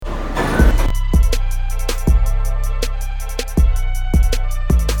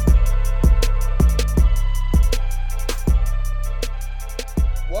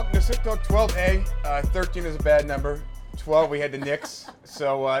13 is a bad number. 12, we had the Knicks.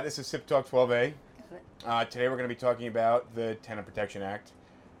 So this is Sip Talk 12A. Today we're going to be talking about the Tenant Protection Act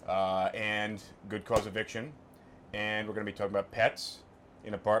and good cause eviction. And we're going to be talking about pets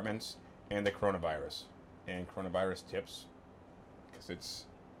in apartments and the coronavirus. And coronavirus tips, because it's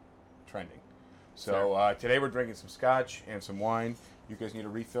trending. So today we're drinking some scotch and some wine. You guys need a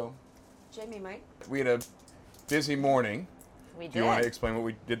refill? Jamie might. We had a busy morning. We did. Do you want to explain what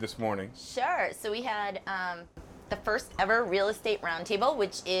we did this morning? Sure. So we had the first ever real estate roundtable,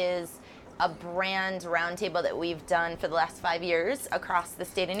 which is a brand roundtable that we've done for the last 5 years across the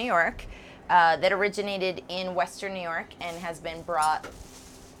state of New York that originated in Western New York and has been brought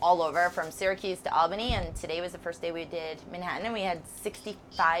all over from Syracuse to Albany. And today was the first day we did Manhattan, and we had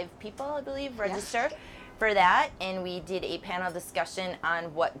 65 people, I believe, register for that. And we did a panel discussion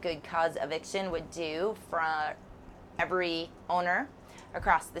on what good cause eviction would do for every owner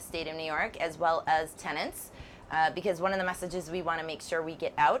across the state of New York, as well as tenants. Because one of the messages we want to make sure we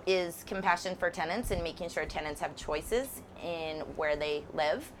get out is compassion for tenants and making sure tenants have choices in where they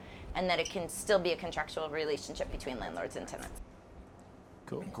live, and that it can still be a contractual relationship between landlords and tenants.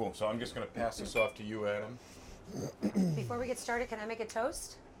 Cool. So I'm just going to pass this off to you, Adam. Before we get started, can I make a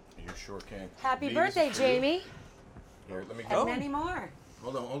toast? You sure can. Happy These birthday, for you. Jamie. Here, let me And go. many more.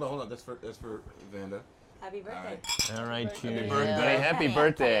 Hold on. That's for Vanda. Happy birthday. All right, cheers. birthday. Happy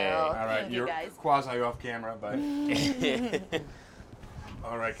birthday. All right, Thank you, you're guys. quasi off camera, but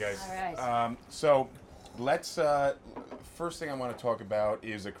all right, guys. All right. So let's. First thing I want to talk about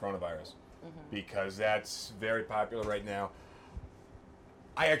is the coronavirus, because that's very popular right now.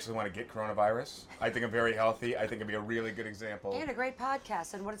 I actually want to get coronavirus. I think I'm very healthy. I think it'd be a really good example. And a great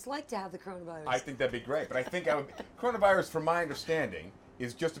podcast on what it's like to have the coronavirus. I think that'd be great, but I think coronavirus, from my understanding,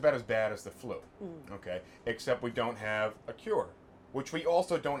 is just about as bad as the flu. Okay, except we don't have a cure, which we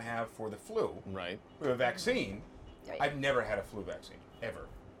also don't have for the flu. Right. We have a vaccine. Right. I've never had a flu vaccine, ever.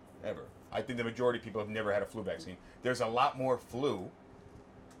 I think the majority of people have never had a flu vaccine. There's a lot more flu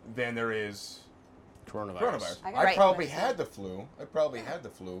than there is coronavirus. I got I it. probably Right. had the flu.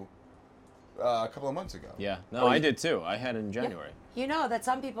 A couple of months ago. Yeah. No, I did too. I had it in January. You know that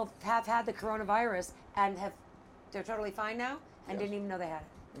some people have had the coronavirus and they're totally fine now and didn't even know they had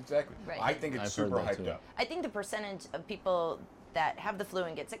it. Exactly. Right. I think it's I've heard super that hyped too. up. I think the percentage of people that have the flu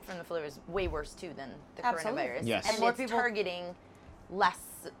and get sick from the flu is way worse too than the Absolutely. coronavirus. Yes. And And more it's people- targeting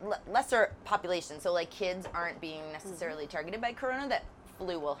lesser population. So like kids aren't being necessarily targeted by corona. That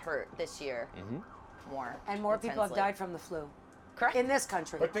flu will hurt this year more. And more people have intensely. died from the flu Correct. in this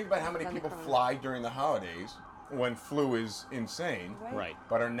country. But think about how many than the people corona. fly during the holidays when flu is insane, Right.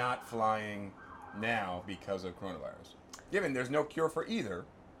 but are not flying now because of coronavirus. Given there's no cure for either.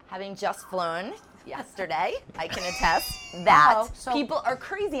 Having just flown yesterday, I can attest that Uh-oh, so- people are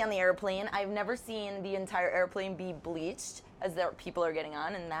crazy on the airplane. I've never seen the entire airplane be bleached as people are getting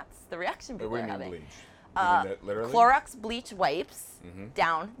on, and that's the reaction people What do are you mean having. bleach? You mean that literally? Clorox bleach wipes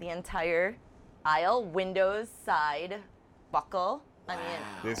down the entire aisle, windows, side, buckle. I mean,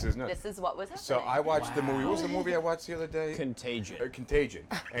 This is nuts. this is what was happening. So I watched the movie. What was the movie I watched the other day? Contagion. Contagion.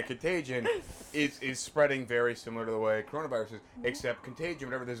 And Contagion is spreading very similar to the way coronavirus is, except Contagion,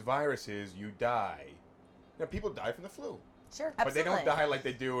 whatever this virus is, you die. Now, people die from the flu. Sure. But they don't Absolutely. die like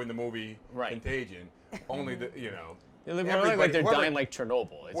they do in the movie Right. Contagion. Only the, They look more everybody- like they're whoever- dying like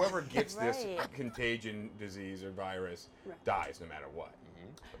Chernobyl. It's- whoever gets this Right. contagion disease or virus dies no matter what.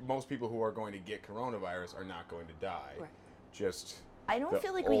 Most people who are going to get coronavirus are not going to die. Right. Just I don't the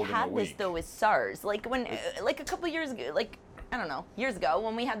feel like we old and the had this weak. though with SARS. Like when, like a couple years ago, like I don't know, years ago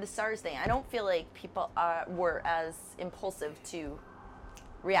when we had the SARS thing. I don't feel like people were as impulsive to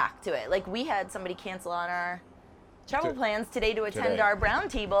react to it. Like we had somebody cancel on our travel plans today to attend Today. our brown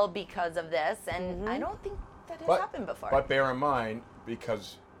table because of this, and I don't think that has happened before. But bear in mind,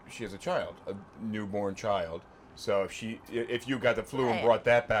 because she has a child, a newborn child. So if you got the flu and Right. brought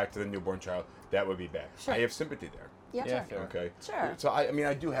that back to the newborn child, that would be bad. Sure. I have sympathy there. Yeah, Yeah, sure. fair. Okay. Sure. So I mean,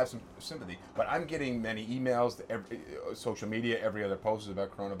 I do have some sympathy, but I'm getting many emails, social media, every other post is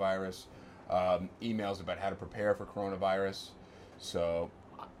about coronavirus, emails about how to prepare for coronavirus. So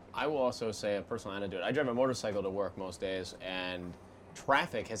I will also say a personal anecdote. I drive a motorcycle to work most days, and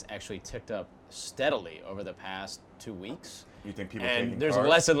traffic has actually ticked up steadily over the past 2 weeks. You think people taking and there's cars?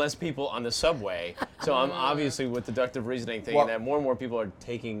 less and less people on the subway. So I'm obviously with deductive reasoning thinking Well- that more and more people are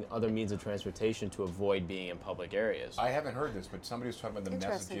taking other means of transportation to avoid being in public areas. I haven't heard this, but somebody was talking about the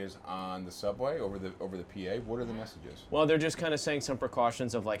Interesting. messages on the subway over the PA. What are the messages? Well, they're just kind of saying some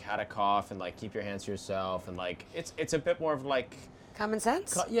precautions of like how to cough and like keep your hands to yourself and like it's a bit more of like Common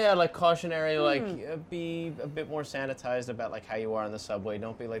sense? like cautionary, like be a bit more sanitized about like how you are on the subway.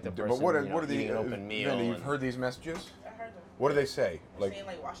 Don't be like the person But what are eating the an open meal. Vanna, you've and- heard these messages? I heard them. What do they say? They're saying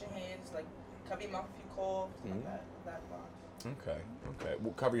like wash your hands, like cover your mouth if you cough, like that box. Okay.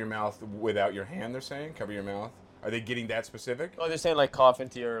 Well, cover your mouth without your hand. They're saying cover your mouth. Are they getting that specific? Oh, they're saying like cough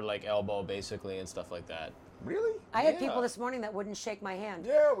into your like elbow basically and stuff like that. Really? I had Yeah. people this morning that wouldn't shake my hand.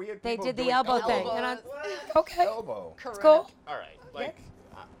 Yeah, we had They people did the doing elbow thing. elbow. And I, What? okay, Elbow. it's cool. All right, like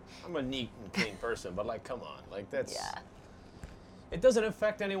I'm a neat and clean person, but like come on, like that's Yeah. It doesn't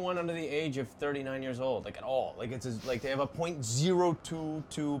affect anyone under the age of 39 years old, like at all. Like like they have a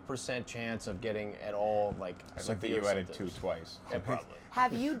 0.022% chance of getting at all like I like that you added two twice. Yeah, probably.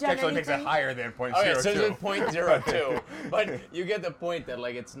 Have you done Actually, makes it anything? higher than .02. Okay, so it's 0.02, but you get the point that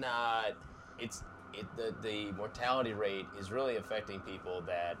like it's not. The mortality rate is really affecting people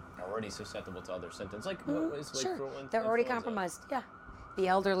that are already susceptible to other symptoms, like what was like Sure, influenza. they're already compromised. Yeah, the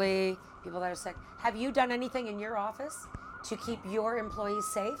elderly, people that are sick. Have you done anything in your office to keep your employees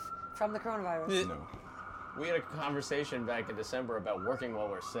safe from the coronavirus? No. We had a conversation back in December about working while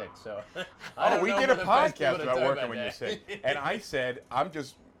we're sick. So Oh, we did a podcast about about working when you're sick. And I said, I'm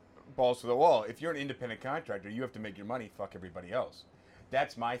just balls to the wall. If you're an independent contractor, you have to make your money, fuck everybody else.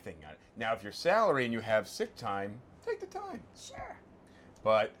 That's my thing on it. Now, if you're salary and you have sick time, take the time. Sure.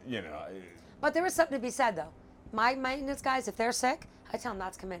 But, you know, But there is something to be said, though. My maintenance guys, if they're sick, I tell them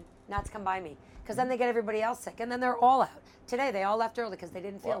not to come in, not to come by me, because then they get everybody else sick, and then they're all out. Today, they all left early because they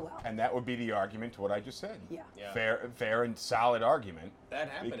didn't feel well. and that would be the argument to what I just said. Yeah. Yeah. Fair and solid argument. That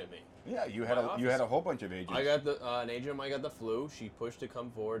happened to me. Yeah, you had My you had a office. whole bunch of agents. I got an agent of mine got the flu. She pushed to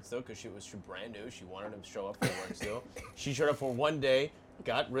come forward still because she was brand new. She wanted to show up for work still. She showed up for one day,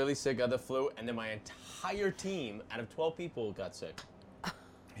 got really sick, got the flu, and then my entire team, out of 12 people, got sick.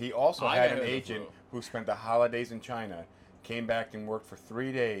 He also I had got an the agent flu. who spent the holidays in China, came back and worked for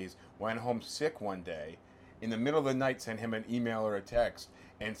 3 days, went home sick one day, in the middle of the night sent him an email or a text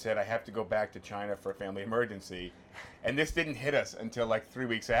and said, I have to go back to China for a family emergency. And this didn't hit us until like 3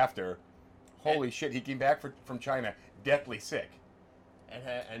 weeks after. Holy shit, he came back from China deathly sick.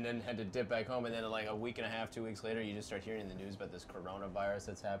 And then had to dip back home, and then like a week and a half, 2 weeks later, you just start hearing the news about this coronavirus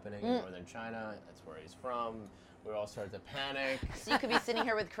that's happening in northern China. That's where he's from. We all start to panic. So you could be sitting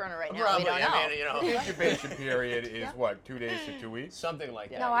here with Corona right now. Probably, We don't know. I mean, you know, The incubation period is what, 2 days to 2 weeks? something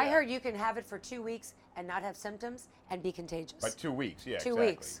like that. No, I yeah. heard you can have it for 2 weeks and not have symptoms and be contagious. But 2 weeks, yeah, 2 exactly,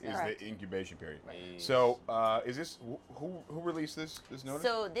 weeks, is correct. the incubation period. Right. So, is this who released this notice?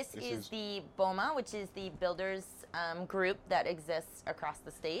 So this is the BOMA, which is the builders group that exists across the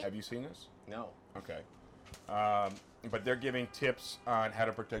state. Have you seen this? No. Okay. But they're giving tips on how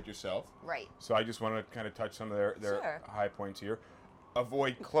to protect yourself. Right. So I just want to kind of touch some of their Sure. high points here.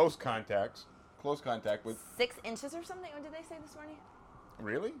 Avoid close contact with 6 inches or something. What did they say this morning?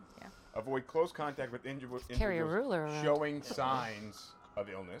 really? Yeah. Avoid close contact with individuals Carry a ruler around. showing signs of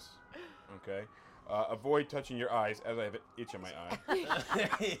illness. Okay. Avoid touching your eyes, as I have an itch in my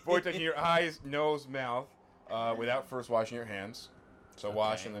eye. Avoid touching your eyes, nose, mouth, without first washing your hands. So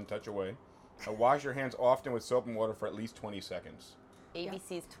wash and then touch away. Wash your hands often with soap and water for at least 20 seconds.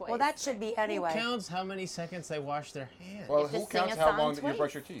 ABC's twice. Well, that should be anyway. Who counts how many seconds they wash their hands? Well, have to who sing counts a how song long that you twice.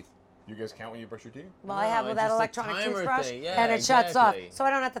 brush your teeth? You guys count when you brush your teeth? Well, I have No, that it's just a electronic timer toothbrush, thing. Yeah, and it shuts off, exactly. so I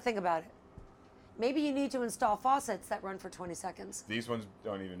don't have to think about it. Maybe you need to install faucets that run for 20 seconds. These ones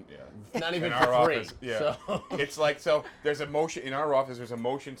don't even, yeah. Not even In for our free. office, yeah. So. It's like, so there's a motion, in our office, there's a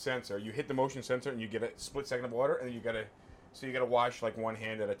motion sensor. You hit the motion sensor and you get a split second of water, and then you gotta wash like one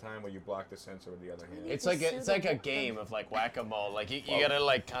hand at a time while you block the sensor with the other hand. It's like a game of like whack-a-mole. Like you gotta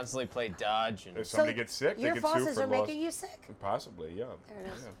like constantly play dodge and If somebody gets sick, they your get sued faucets for are loss. making you sick. Possibly, yeah. There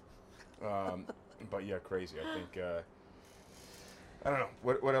it is. Yeah. But yeah, crazy. I think, I don't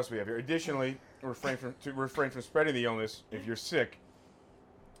know. What else we have here? Additionally, refrain from spreading the illness. If you're sick,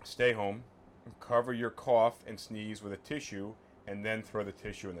 stay home. Cover your cough and sneeze with a tissue, and then throw the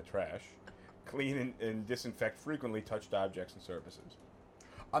tissue in the trash. Clean and disinfect frequently touched objects and surfaces.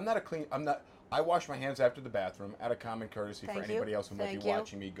 I wash my hands after the bathroom out of common courtesy Thank for you. anybody else who might Thank be you.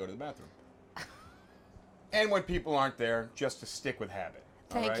 watching me go to the bathroom. And when people aren't there, just to stick with habit.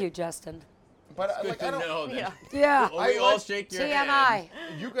 all Thank right? you, Justin. But Good like, to I don't know that. Yeah. When we all like shake your TMI.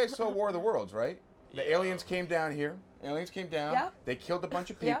 hand. You guys saw War of the Worlds, right? The aliens came down here. Aliens came down. Yeah. They killed a bunch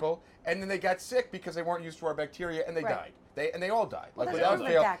of Yeah. people, and then they got sick because they weren't used to our bacteria, and they Right. died. They all died. Well, like that's without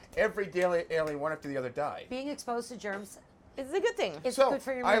proven fail, fact. every daily alien one after the other died. Being exposed to germs It's a good thing. is So good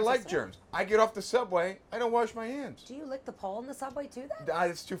for your I immune like system. germs. I get off the subway. I don't wash my hands. Do you lick the pole in the subway too then?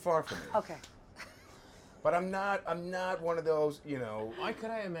 It's too far for me. Okay. But I'm not one of those, you know. Why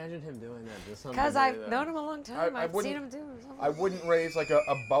could I imagine him doing that? Just something Because to I've do that. known him a long time. I I've seen him wouldn't- do something. I wouldn't raise like a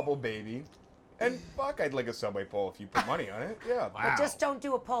bubble baby. And fuck, I'd lick a subway pole if you put money on it. Yeah. But just don't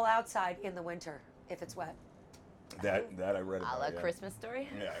do a pole outside in the winter if it's wet. That I read A about. la yeah. Christmas Story.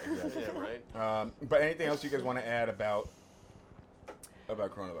 Yeah, exactly. Yeah, right. But anything else you guys want to add about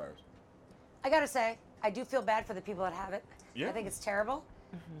coronavirus? I gotta say, I do feel bad for the people that have it. Yeah. I think it's terrible,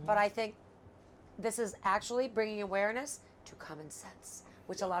 but I think this is actually bringing awareness to common sense,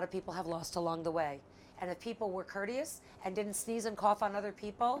 which a lot of people have lost along the way. And if people were courteous and didn't sneeze and cough on other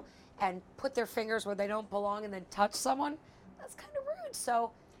people and put their fingers where they don't belong and then touch someone, that's kind of rude.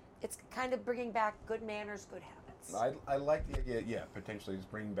 So it's kind of bringing back good manners, good habits. I like the idea. Yeah, potentially just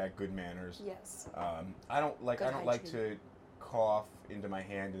bringing back good manners. Yes. I don't like Good to hygiene. cough into my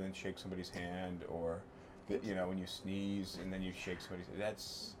hand and then shake somebody's hand, or you know, when you sneeze and then you shake somebody's.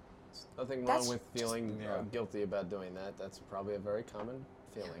 That's Nothing That's wrong with feeling yeah. guilty about doing that. That's probably a very common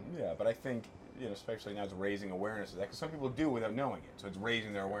feeling. yeah. But I think, you know, especially now it's raising awareness of that, because some people do without knowing it. So it's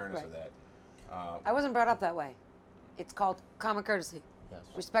raising their awareness of Right. that. I wasn't brought up that way. It's called common courtesy, Yes.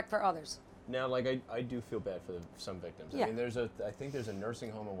 respect for others. Now, like I do feel bad for some victims. Yeah. I mean, I think there's a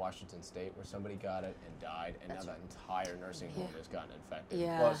nursing home in Washington State where somebody got it and died, and now that entire nursing home has gotten infected.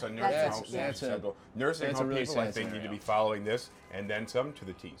 Yeah. Well, so nursing That's- homes, that's a- acceptable. Nursing that's a home really people, I sad think, need to scenario. be following this and then some to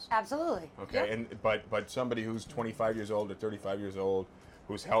the T's. Absolutely. Okay, Yeah. and but somebody who's 25 years old or 35 years old,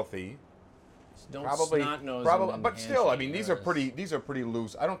 who's healthy, Don't probably, snot-nose probably, them and but still, I handshake mean, them. these are pretty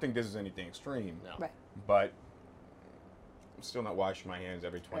loose. I don't think this is anything extreme. No. Right. But I'm still not washing my hands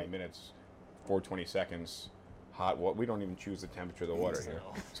every 20 Right. minutes, for 20 seconds. Hot water. We don't even choose the temperature of the water here.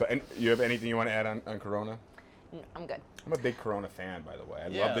 No. So, and you have anything you want to add on Corona? I'm good. I'm a big Corona fan, by the way. I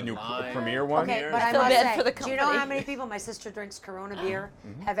Yeah, love the new mine- Premier one. Okay, Years. but I Feel must bad say, for the do you know company. how many people, my sister drinks Corona beer,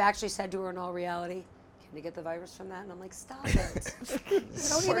 have actually said to her in all reality, can you get the virus from that? And I'm like, stop it.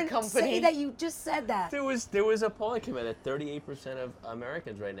 Don't Poor even company. say that you just said that. There was a poll that came out that 38% of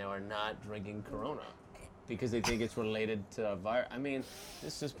Americans right now are not drinking Corona because they think it's related to a virus. I mean,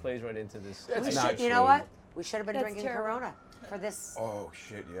 this just plays right into this. That's We not should, you know true. what? We should have been That's drinking terrible. Corona for this. Oh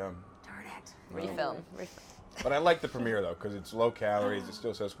shit, yeah. Darn it. Refill. But I like the Premier though, because it's low calories. It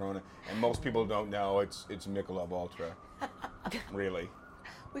still says Corona, and most people don't know it's Michelob Ultra. Really.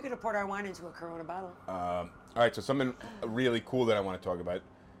 We could have poured our wine into a Corona bottle. All right, so something really cool that I want to talk about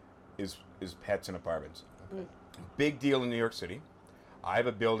is pets in apartments. Big deal in New York City. I have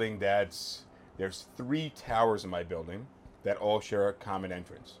a building there's 3 towers in my building that all share a common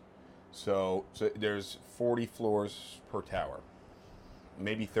entrance. So there's 40 floors per tower,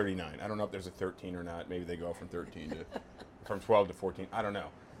 maybe 39. I don't know if there's a 13 or not. Maybe they go from 13 to from 12 to 14. I don't know.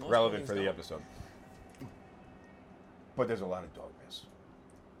 Most Relevant buildings for the don't. episode. But there's a lot of dog piss.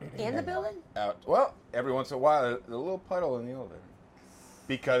 In the building? Well, every once in a while, a little puddle in the elevator,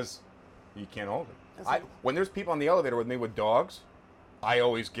 because you can't hold it. When there's people on the elevator with me with dogs, I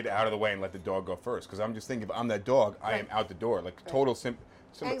always get out of the way and let the dog go first, because I'm just thinking, if I'm that dog, I am Right. out the door, like total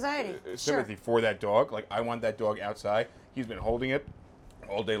Anxiety, sympathy sure. for that dog. Like, I want that dog outside. He's been holding it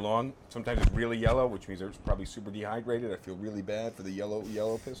all day long. Sometimes it's really yellow, which means it's probably super dehydrated. I feel really bad for the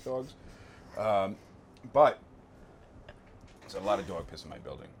yellow piss dogs. But there's a lot of dog piss in my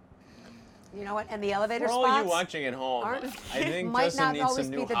building. You know what? And the elevator For all spots. you watching at home, aren't- I think might Justin not needs always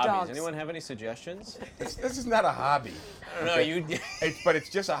some be new the hobbies. dogs. Anyone have any suggestions? This is not a hobby. I don't know. You. But it's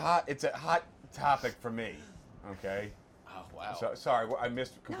just it's a hot topic for me. Okay. Oh wow. So sorry, I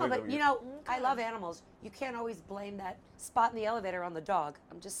missed No, completely. but you know, I love animals. You can't always blame that spot in the elevator on the dog.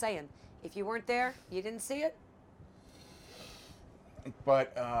 I'm just saying, if you weren't there, you didn't see it.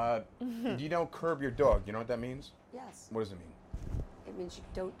 But you don't curb your dog. You know what that means? Yes, What does it mean? it means you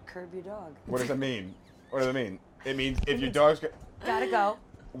don't curb your dog. What does it mean? What does it mean? It means if your dog's Gotta go.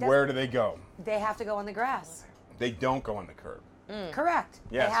 where do they go? They have to go on the grass. They don't go on the curb. Correct.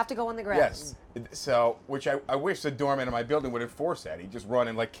 Yes. They have to go on the grass. Yes. So, which I wish the doorman in my building would enforce that. He'd just run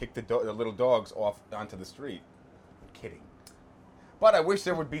and like kick the little dogs off onto the street. Kidding. But I wish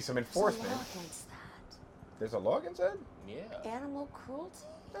there would be some There's a enforcement. law against that. There's a law against that? Yeah. Animal cruelty.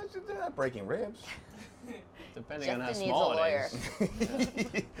 They're not breaking ribs. Depending on how Justin needs small a lawyer.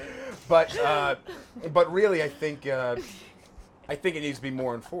 it is. but really, I think it needs to be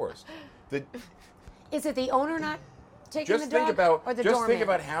more enforced. Is it the owner not taking Just the dog, think about or the just doorman? think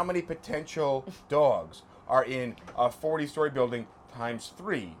about how many potential dogs are in a 40-story building times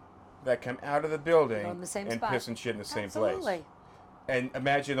 3 that come out of the building Go in the same and spot. piss and shit in the same place. Absolutely. And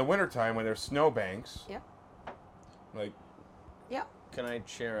imagine in the wintertime when there's snowbanks, Yep. like, Yep. Can I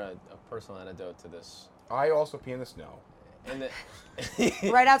share a personal anecdote to this? I also pee in the snow. And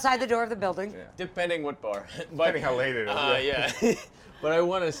Right outside the door of the building. Yeah. depending what bar. Depending how late it is. Yeah. But I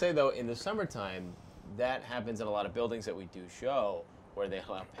want to say though, in the summertime, that happens in a lot of buildings that we do show, where they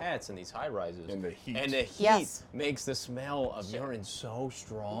allow pets in these high rises. And the heat. And the heat Yes. makes the smell of urine so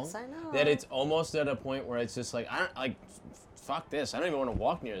strong Yes, I know. that it's almost at a point where it's just like, I don't like, fuck this. I don't even want to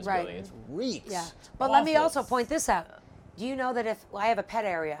walk near this Right. building. It reeks. Yeah. But let me Awful. also point this out. Do you know that if I have a pet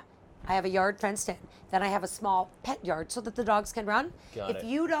area, I have a yard fenced in, then I have a small pet yard so that the dogs can run? Got If it.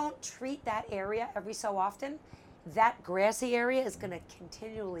 you don't treat that area every so often, that grassy area is going to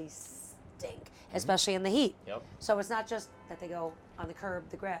continually stink, especially in the heat. Yep. So it's not just that they go on the curb,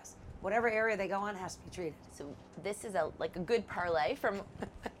 the grass. Whatever area they go on has to be treated. So this is a good parlay from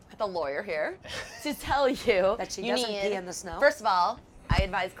the lawyer here to tell you That she you doesn't need, pee in the snow? First of all, I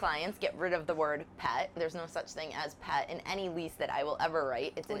advise clients get rid of the word pet. There's no such thing as pet in any lease that I will ever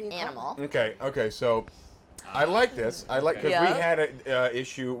write. It's What do an you call animal. Okay, so I like this. I like, because Yeah. we had a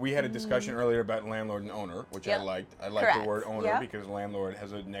issue, we had a discussion earlier about landlord and owner, which I Yep. liked. I like the Correct. word owner Yep. because landlord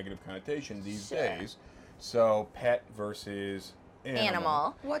has a negative connotation these Sure. days. So pet versus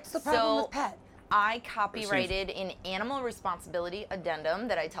animal. What's the problem So- with pet? I copyrighted an animal responsibility addendum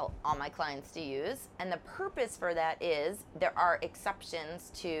that I tell all my clients to use. And the purpose for that is there are exceptions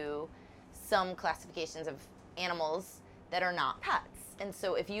to some classifications of animals that are not pets. And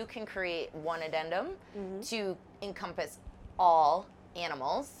so if you can create one addendum to encompass all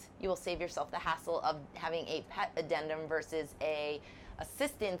animals, you will save yourself the hassle of having a pet addendum versus a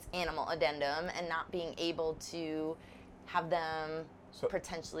assistance animal addendum and not being able to have them So-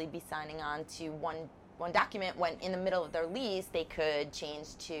 potentially be signing on to one document when in the middle of their lease they could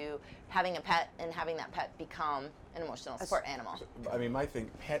change to having a pet and having that pet become an emotional support animal. I mean, my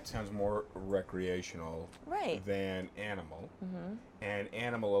thing, pet sounds more recreational Right. than animal. And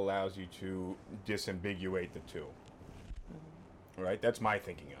animal allows you to disambiguate the two. Right? That's my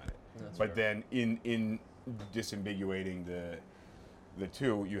thinking on it. But then in disambiguating the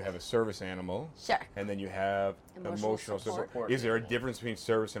two, you have a service animal. Sure. And then you have Emotional support. support. Is there a difference between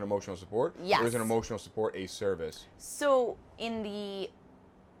service and emotional support? Or Yes. is an emotional support a service? So in the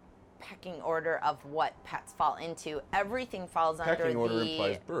pecking order of what pets fall into, everything falls under Pecking order the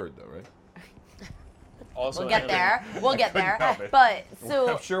implies bird, though, right? Also, We'll get there. We'll get there. help it. But so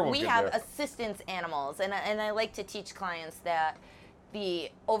I'm sure we'll we get have there. assistance animals, and I like to teach clients that the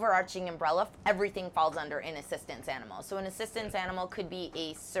overarching umbrella, everything falls under an assistance animal. So an assistance animal could be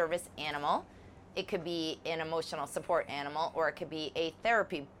a service animal, it could be an emotional support animal, or it could be a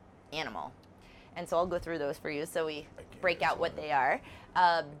therapy animal. And so I'll go through those for you so we break out what they are.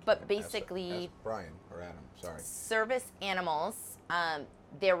 But basically, Ask Brian or Adam, sorry. service animals,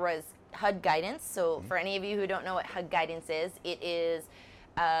 there was HUD guidance. So for any of you who don't know what HUD guidance is, it is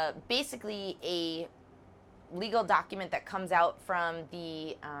basically a legal document that comes out from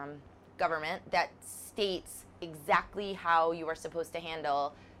the government that states exactly how you are supposed to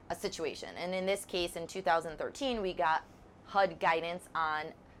handle a situation. And in this case, in 2013, we got HUD guidance on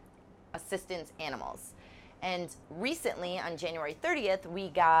assistance animals. And recently, on January 30th, we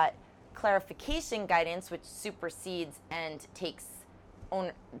got clarification guidance, which supersedes and takes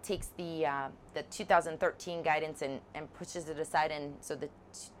the 2013 guidance and pushes it aside. And so the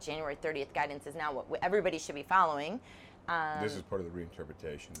January 30th guidance is now what everybody should be following. This is part of the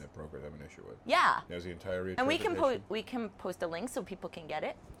reinterpretation that brokers have an issue with. Yeah. There's the entire reinterpretation. And we can post a link so people can get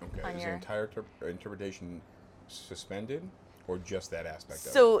it. Okay. on Is the your- entire interpretation suspended, or just that aspect of it?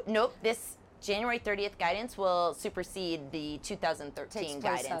 So nope, this January 30th guidance will supersede the 2013 Takes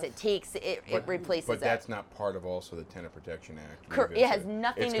place guidance. of. It replaces But it. that's not part of also the Tenant Protection Act. It has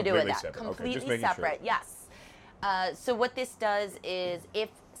nothing It's to do with completely that. separate. Okay, just Completely making sure. separate. Yes. So what this does is, if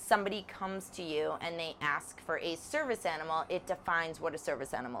somebody comes to you and they ask for a service animal, it defines what a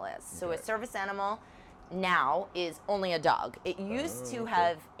service animal is. So a Okay. service animal now is only a dog. It used to okay.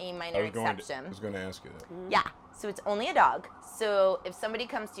 have a minor I was exception. going to ask you that. Yeah, so it's only a dog. So if somebody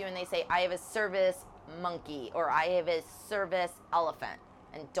comes to you and they say, I have a service monkey or I have a service elephant,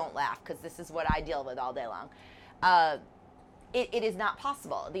 and don't laugh because this is what I deal with all day long, it is not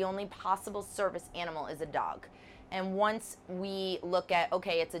possible. The only possible service animal is a dog. And once we look at,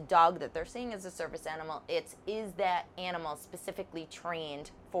 okay, it's a dog that they're saying is a service animal, is that animal specifically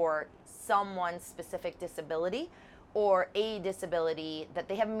trained for someone's specific disability or a disability that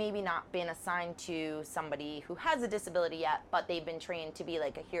they have maybe not been assigned to somebody who has a disability yet, but they've been trained to be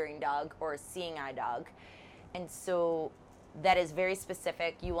like a hearing dog or a seeing eye dog. And so that is very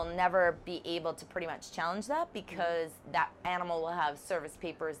specific. You will never be able to pretty much challenge that because that animal will have service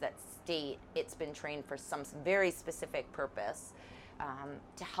papers that state it's been trained for some very specific purpose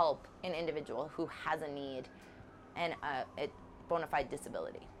to help an individual who has a need and a bona fide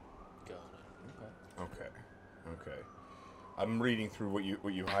disability. Got it. Okay. I'm reading through what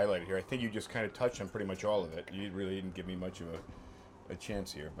you highlighted here. I think you just kind of touched on pretty much all of it. You really didn't give me much of a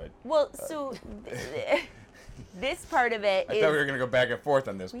chance here, but Well, so this part of it I is. thought we were going to go back and forth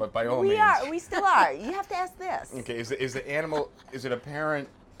on this, but by all means. We still are. You have to ask this. Okay, is the animal, is it apparent,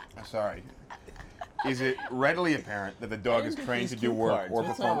 sorry, is it readily apparent that the dog is trained to do work or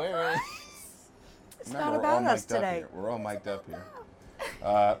perform? It's Remember, not we're all about us mic'd up today. here. We're all mic'd up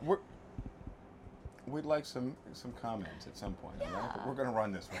here. We'd like some comments at some point. All right? We're going to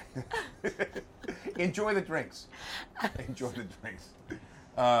run this way. Enjoy the drinks. Enjoy the drinks.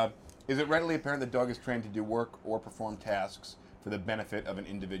 Is it readily apparent the dog is trained to do work or perform tasks for the benefit of an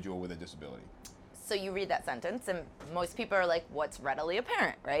individual with a disability? So you read that sentence, and most people are like, what's readily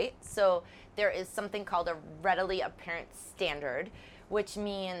apparent, right? So there is something called a readily apparent standard, which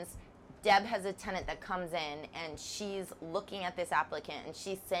means Deb has a tenant that comes in, and she's looking at this applicant, and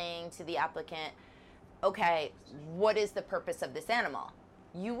she's saying to the applicant, okay, what is the purpose of this animal?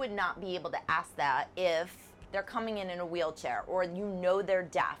 You would not be able to ask that if they're coming in a wheelchair, or you know they're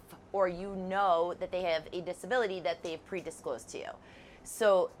deaf, or you know that they have a disability that they've pre-disclosed to you.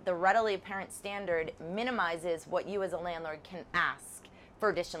 So the readily apparent standard minimizes what you as a landlord can ask for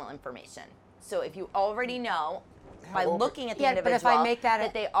additional information. So if you already know by looking at the Yeah, but individual if I make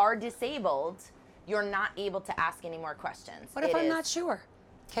that they are disabled, you're not able to ask any more questions. What if I'm not sure?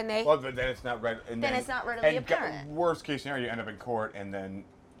 Can they? Well, but then it's not Then it's not readily apparent. Worst case scenario, you end up in court, and then.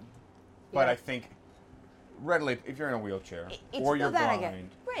 But Yeah. I think readily, if you're in a wheelchair It's or you're still that blind,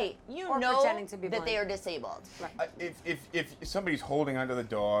 Right, you Or know pretending to be that they blind. are disabled. Right. if somebody's holding onto the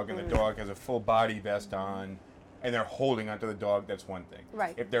dog and the dog has a full body vest on, and they're holding onto the dog, that's one thing.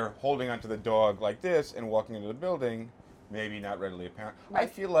 Right. If they're holding onto the dog like this and walking into the building, maybe not readily apparent. I Right.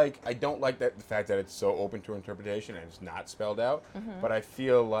 feel like I don't like the fact that it's so open to interpretation and it's not spelled out. But I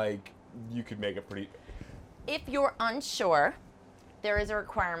feel like you could make it pretty. If you're unsure, there is a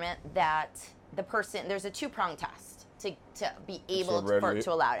requirement that the person, there's a two-prong test to be able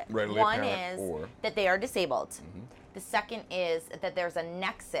to allow it. readily One apparent is or- that they are disabled. The second is that there's a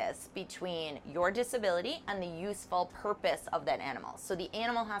nexus between your disability and the useful purpose of that animal. So the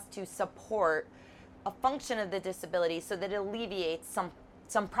animal has to support a function of the disability so that it alleviates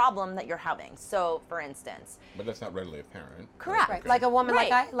some problem that you're having. So, for instance, But that's not readily apparent. Correct. Right. Like a woman,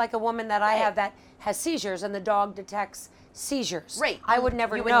 Right. like a woman that I Right. have that has seizures, and the dog detects seizures. right, I would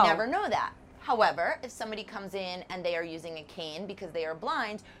never you know. would never know that. However, if somebody comes in and they are using a cane because they are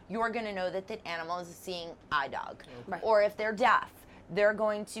blind, you're going to know that that animal is seeing eye dog. Right. Or if they're deaf, they're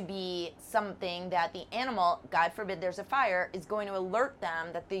going to be something that the animal, God forbid there's a fire, is going to alert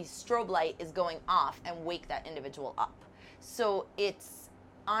them that the strobe light is going off and wake that individual up. So it's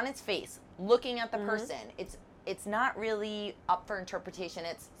on its face, looking at the person. It's not really up for interpretation.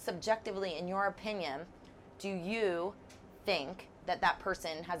 It's subjectively, in your opinion, do you think that that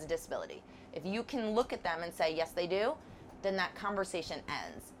person has a disability? If you can look at them and say, yes, they do, then that conversation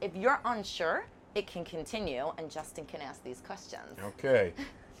ends. If you're unsure, it can continue, and Justin can ask these questions. Okay.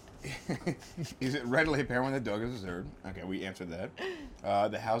 Is it readily apparent when the dog is observed? Okay, we answered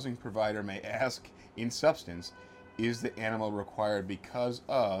that. The housing provider may ask, in substance, is the animal required because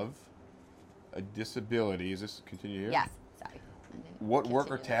of a disability? Is this continue here? Yes, sorry. What work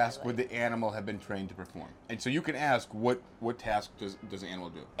or Continue to task would highlight. the animal have been trained to perform? And so you can ask, what task does the animal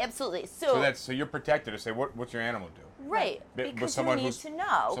do? Absolutely. So you're protected to say, what's your animal do? Right, But because someone you need who's- to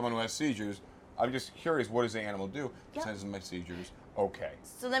know. Someone who has seizures, I'm just curious, what does the animal do? Yep. Besides my seizures. Okay.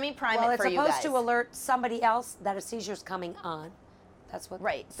 So let me prime Well, it it's for you guys. supposed to alert somebody else that a seizure's coming on. That's what.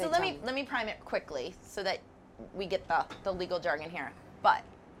 Right. they So let tell me prime it quickly so that we get the legal jargon here. But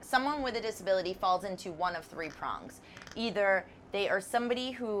someone with a disability falls into one of three prongs. Either they are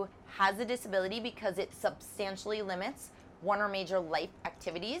somebody who has a disability because it substantially limits one or major life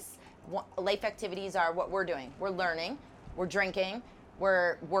activities. Life activities are what we're doing. We're learning, we're drinking,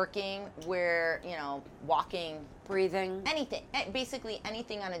 we're working, we're, walking, breathing. anything. Basically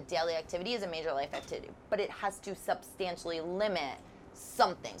anything on a daily activity is a major life activity, but it has to substantially limit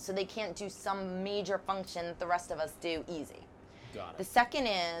something. So they can't do some major function that the rest of us do easy. Got The it. second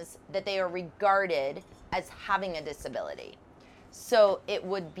is that they are regarded as having a disability. So it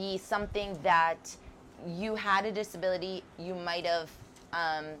would be something that you had a disability, you might have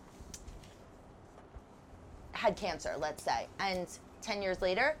had cancer, let's say, and 10 years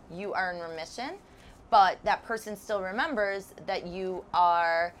later, you are in remission, but that person still remembers that you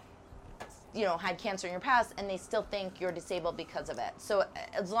are, had cancer in your past, and they still think you're disabled because of it. So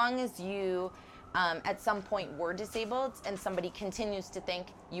as long as you at some point were disabled and somebody continues to think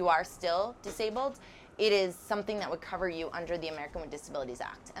you are still disabled, it is something that would cover you under the American with Disabilities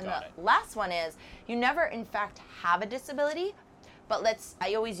Act. And Got the last one is you never in fact have a disability, but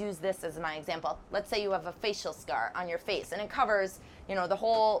I always use this as my example. Let's say you have a facial scar on your face and it covers, the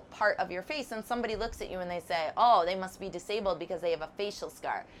whole part of your face, and somebody looks at you and they say, oh, they must be disabled because they have a facial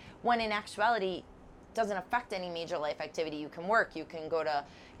scar. When in actuality, it doesn't affect any major life activity. You can work, you can go to,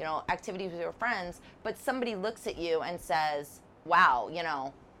 activities with your friends, but somebody looks at you and says, wow,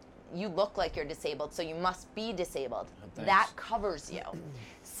 you look like you're disabled, so you must be disabled. Thanks. That covers you.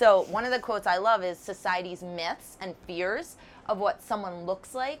 So one of the quotes I love is society's myths and fears of what someone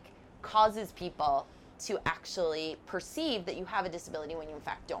looks like causes people to actually perceive that you have a disability when you in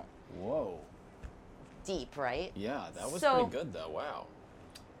fact don't. Whoa. Deep, right? Yeah, that was So- pretty good though. Wow.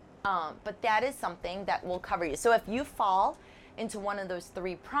 But that is something that will cover you. So if you fall into one of those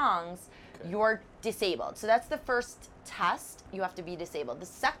 3 prongs, Okay. you're disabled. So that's the first test. You have to be disabled. The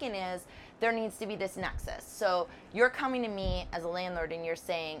second is there needs to be this nexus. So you're coming to me as a landlord and you're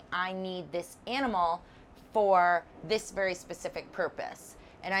saying, I need this animal for this very specific purpose.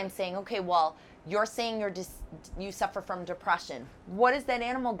 And I'm saying, okay, well, you're saying you suffer from depression. What is that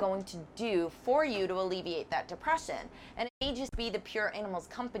animal going to do for you to alleviate that depression? And it may just be the pure animal's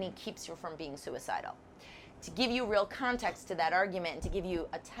company keeps you from being suicidal. To give you real context to that argument and to give you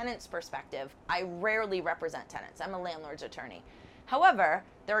a tenant's perspective, I rarely represent tenants. I'm a landlord's attorney. However,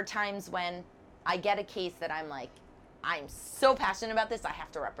 there are times when I get a case that I'm like, I'm so passionate about this, I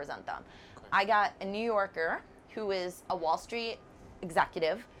have to represent them. I got a New Yorker who is a Wall Street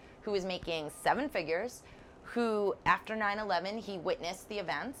executive who is making 7 figures, who after 9/11, he witnessed the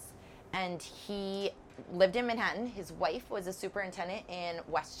events and he lived in Manhattan. His wife was a superintendent in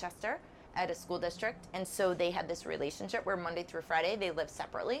Westchester at a school district, and so they had this relationship where Monday through Friday they lived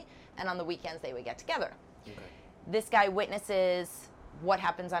separately, and on the weekends they would get together. Okay. This guy witnesses what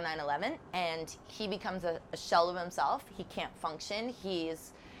happens on 9/11, and he becomes a shell of himself. He can't function.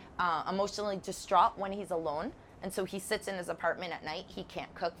 He's emotionally distraught when he's alone, and so he sits in his apartment at night. He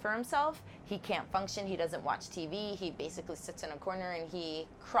can't cook for himself. He can't function. He doesn't watch TV. He basically sits in a corner and he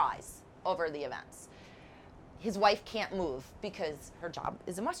cries over the events. His wife can't move because her job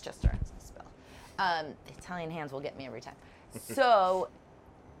is in Westchester. Spill. Italian hands will get me every time. So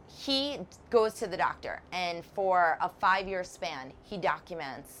he goes to the doctor, and for a 5-year span, he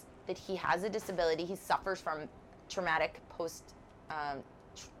documents that he has a disability. He suffers from traumatic post-traumatic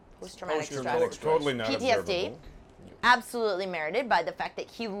stress. Totally not PTSD. observable. Absolutely merited by the fact that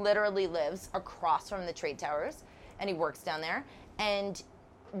he literally lives across from the trade towers and he works down there. And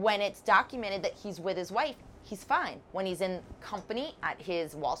when it's documented that he's with his wife, he's fine. When he's in company at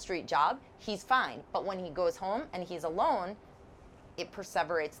his Wall Street job, he's fine. But when he goes home and he's alone, it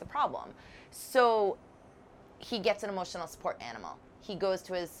perseverates the problem. So he gets an emotional support animal. He goes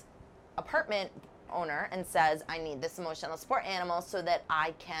to his apartment owner and says, I need this emotional support animal so that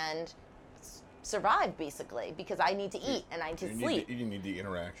I can survive, basically, because I need to eat and I need to sleep. You need the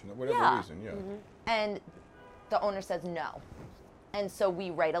interaction, whatever Yeah. reason, yeah. And the owner says no. And so we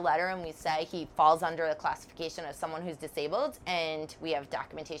write a letter and we say he falls under the classification of someone who's disabled, and we have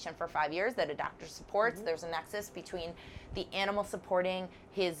documentation for 5 years that a doctor supports. There's a nexus between the animal supporting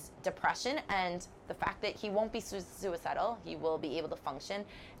his depression and the fact that he won't be suicidal. He will be able to function.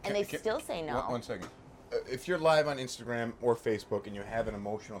 And they still say no. One second. If you're live on Instagram or Facebook and you have an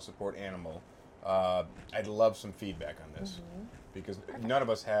emotional support animal, I'd love some feedback on this. Because none of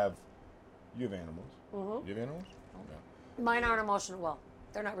us have. You have animals. You have animals? No. Mine aren't emotional. Well,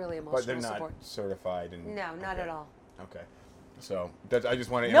 they're not really emotional But they're not support. certified. And, No, not okay. at all. Okay. So I just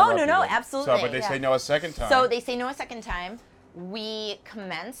want to No, interrupt no, you. absolutely, So, but they yeah. say no a second time. So they say no a second time. We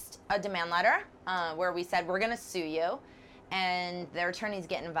commenced a demand letter where we said we're going to sue you, and their attorneys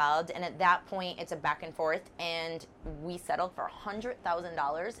get involved. And at that point, it's a back and forth, and we settled for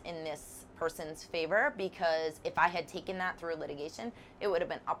 $100,000 in this person's favor, because if I had taken that through litigation, it would have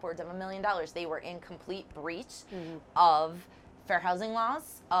been upwards of $1 million. They were in complete breach of fair housing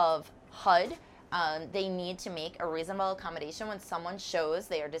laws, of HUD. They need to make a reasonable accommodation when someone shows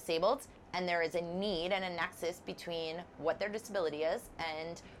they are disabled and there is a need and a nexus between what their disability is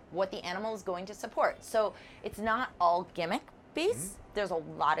and what the animal is going to support. So it's not all gimmick based. There's a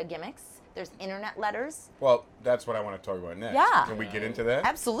lot of gimmicks. There's internet letters. Well, that's what I want to talk about next. Yeah. Can we get into that?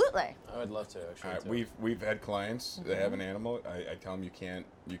 Absolutely. I would love to actually. All right, too. we've had clients that have an animal. I tell them you can't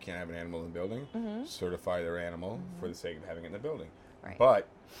have an animal in the building. Certify their animal for the sake of having it in the building. Right. But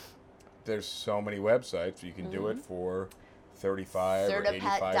there's so many websites. You can do it for 35 or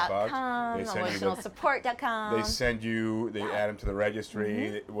 85 bucks. Certipet.com, They send you the- emotionalsupport.com. They send you, they add them to the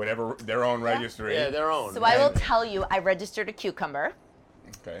registry, whatever, their own registry. Yeah, their own. So I will tell you, I registered a cucumber.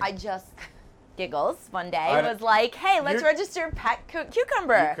 Okay. I just giggles one day I- was like, hey, let's You- register pet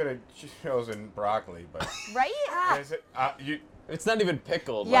cucumber. You could have chosen broccoli, but Right? is it, you. It's not even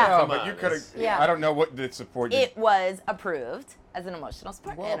pickled. Yeah. Like, No, come but on, you could have. it's- Yeah. I don't know what the support. It was approved as an emotional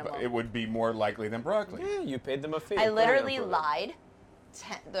support Well, animal. but it would be more likely than broccoli. Yeah, you paid them a fee. I Of course literally they'll prove it. lied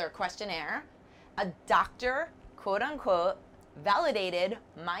their questionnaire. A doctor, quote unquote, validated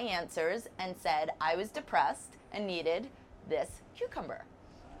my answers and said I was depressed and needed this cucumber.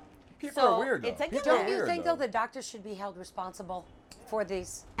 People So, are weird. Though. it's a People given. are Don't you weird, think though the doctors should be held responsible for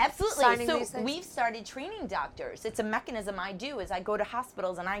these? Absolutely. Signing So these things? we've started training doctors. It's a mechanism I do is I go to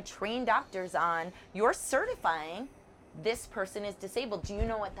hospitals and I train doctors on you're certifying this person is disabled. Do you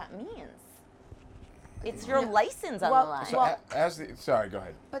know what that means? It's your license on Well, the line. So well- as the sorry, go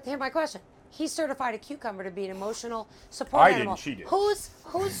ahead. But here's my question. He certified a cucumber to be an emotional support I didn't, animal. she did. Who's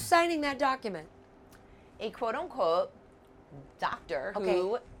signing that document? A quote unquote doctor Okay.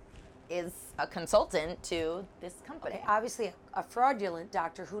 who is a consultant to this company. Okay, obviously a fraudulent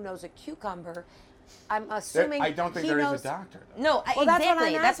doctor who knows a cucumber. I'm assuming I don't think he there knows, is a doctor. No, Well, that's what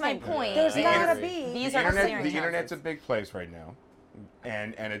exactly. I'm That's my asking. point. There's The gotta internet- be. These the are internet, clearinghouses. the internet's a big place right now,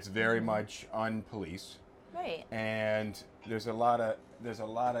 and it's very much unpoliced, Right. and there's a lot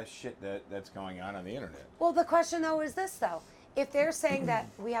of shit that's going on the internet. Well, the question though is this though: if they're saying that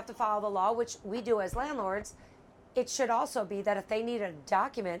we have to follow the law, which we do as landlords, it should also be that if they need a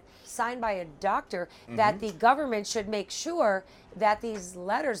document signed by a doctor, that the government should make sure that these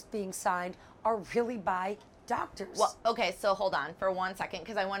letters being signed are really by doctors. Well, okay, so hold on for 1 second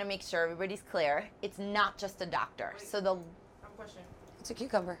because I want to make sure everybody's clear. It's not just a doctor. So the I'm questioning. it's a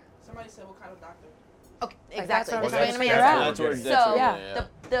cucumber. Somebody said what kind of doctor? okay, Like, that's exactly. what I'm So trying I'm to gonna figure make out. sure. That's where, Okay. that's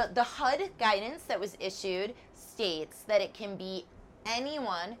So where, the HUD guidance that was issued states that it can be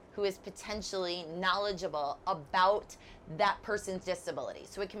anyone who is potentially knowledgeable about that person's disability.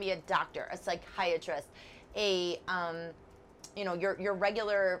 So it can be a doctor, a psychiatrist, a your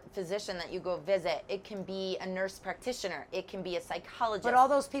regular physician that you go visit. It can be a nurse practitioner. It can be a psychologist. But all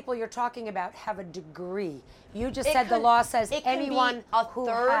those people you're talking about have a degree. You just It said the could- law says it could anyone be a who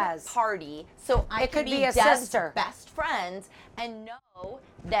third has. party. So I It could be a Deb's sister. best friend and know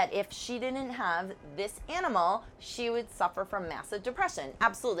that if she didn't have this animal, she would suffer from massive depression.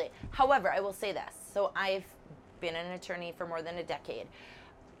 Absolutely. However, I will say this. So I've been an attorney for more than a decade.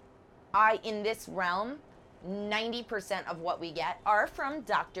 In this realm, 90% of what we get are from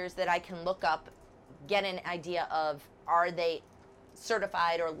doctors that I can look up, get an idea of are they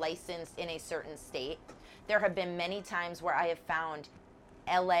certified or licensed in a certain state. There have been many times where I have found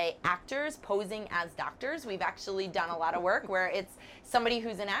LA actors posing as doctors. We've actually done a lot of work where it's somebody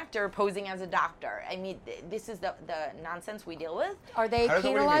who's an actor posing as a doctor. I mean, this is the nonsense we deal with. Are they How does- what do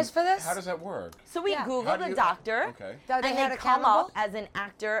you penalized mean? for this? How does that work? So we Yeah. How Googled do a you- doctor, Okay. Are they and held they come accountable? up as an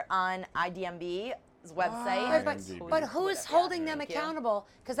actor on IDMB's website. Right, IMDb. but who is holding them Thank you. accountable?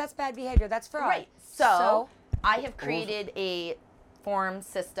 Because that's bad behavior. That's fraud. Right. So I have created a form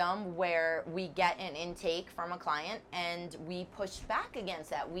system where we get an intake from a client and we push back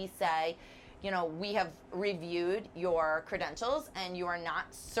against that. We say, we have reviewed your credentials and you are not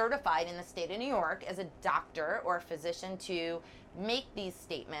certified in the state of New York as a doctor or a physician to make these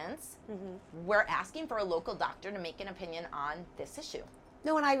statements. We're asking for a local doctor to make an opinion on this issue.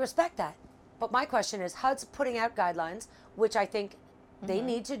 No, and I respect that. But my question is, HUD's putting out guidelines, which I think they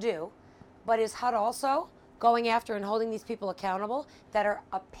need to do, but is HUD also going after and holding these people accountable that are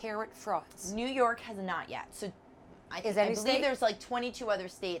apparent frauds? New York has not yet. So I Is I any believe state? there's like 22 other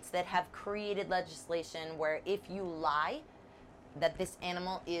states that have created legislation where if you lie that this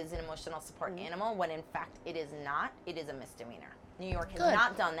animal is an emotional support Mm-hmm. animal, when in fact it is not, it is a misdemeanor. New York has Good.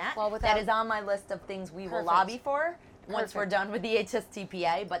 not done that. Well, that without- is on my list of things we will Perfect. lobby for once we're Perfect. done with the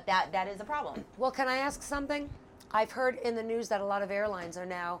HSTPA, but that is a problem. Well, can I ask something? I've heard in the news that a lot of airlines are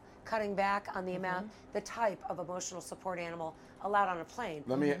now cutting back on the amount, the type of emotional support animal allowed on a plane.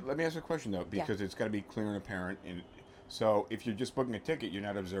 Let me ask a question though, because it's got to be clear and apparent. So if you're just booking a ticket, you're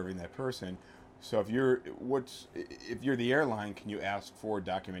not observing that person. So if you're the airline, can you ask for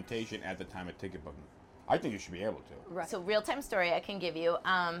documentation at the time of ticket booking? I think you should be able to. Right. So real-time story I can give you.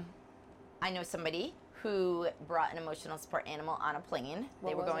 I know somebody who brought an emotional support animal on a plane. They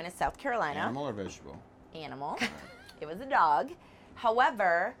What were was going it? to South Carolina. Animal or vegetable? Animal. It was a dog.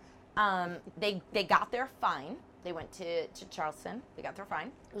 However, they got there fine. They went to Charleston. They got there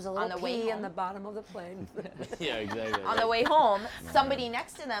fine. It was a On little the way pee in home. the bottom of the plane. Yeah, exactly. On the way home, somebody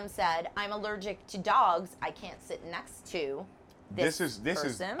next to them said, "I'm allergic to dogs. I can't sit next to this is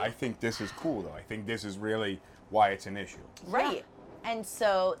person." I think this is cool though. I think this is really why it's an issue. Right. And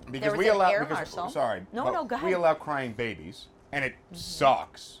so Because there was we an allow air because, marshal. sorry. No, but no, go ahead. We allow crying babies, and it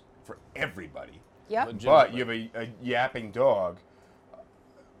sucks for everybody. Yep. Legit- But you have a yapping dog.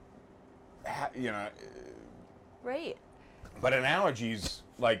 You know, Right. but an allergy's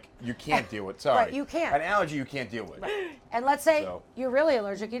like you can't deal with. Sorry, Right, you can't. An allergy you can't deal with. And let's say So- you're really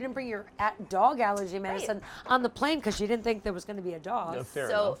allergic. You didn't bring your dog allergy medicine on the plane because you didn't think there was going to be a dog. No, fair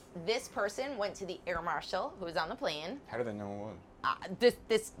So enough. this person went to the air marshal who was on the plane. How do they know it was?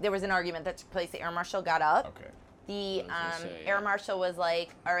 There was an argument that took place. The air marshal got up. Okay. The I was gonna say, air yeah. marshal was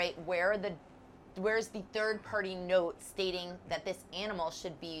like, "All right, where's the third-party note stating that this animal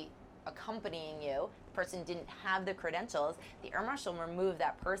should be accompanying you?" The person didn't have the credentials. The air marshal removed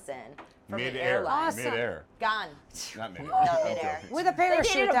that person from the Mid-air. airline. Awesome. Mid-air. Gone. Not mid-air. Not Okay. midair. With a They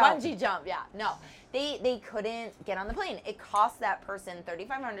parachute, did a though. bungee jump. Yeah, no, they couldn't get on the plane. It cost that person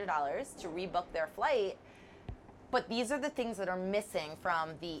 $3,500 to rebook their flight. But these are the things that are missing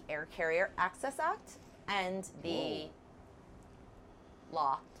from the Air Carrier Access Act and the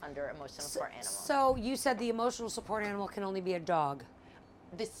law under emotional support animal. So you said the emotional support animal can only be a dog.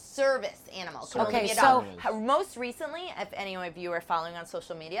 The service animal could only Okay, be a so- dog. Most recently, if any of you are following on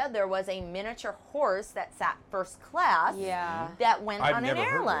social media, there was a miniature horse that sat first class. Yeah. That went I've on never an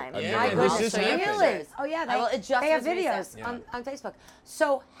heard of it. airline. I've Yeah, never My heard this of goodness, just it. happened. really? Oh yeah, Well, it just they have was recent. videos Yeah. on Facebook.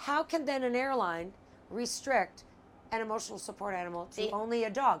 So how can then an airline restrict an emotional support animal to They- only a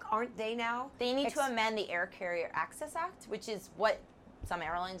dog? Aren't they now? They need to amend the Air Carrier Access Act, which is what some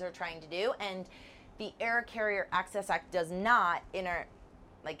airlines are trying to do. And the Air Carrier Access Act does not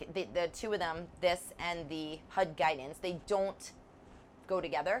like the two of them, this and the HUD guidance, they don't go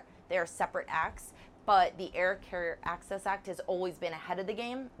together. They are separate acts. But the Air Carrier Access Act has always been ahead of the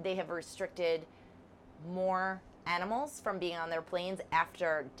game. They have restricted more animals from being on their planes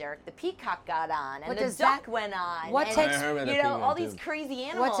after Derek the Peacock got on and But the does duck that- went on. what and, takes- I heard about the you know, peacock all these too. crazy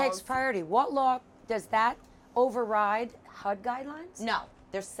animals. What takes priority? What law does that override HUD guidelines? No,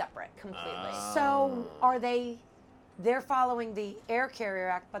 they're separate completely. So are they're following the Air Carrier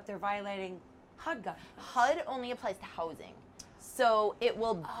Act, but they're violating HUD guidelines? HUD only applies to housing. So it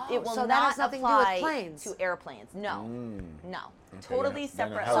will so that not has nothing to do with apply planes. to airplanes. No. No. then Totally it- then it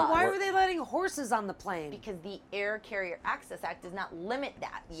separate has So laws. why were they letting horses on the plane? Because the Air Carrier Access Act does not limit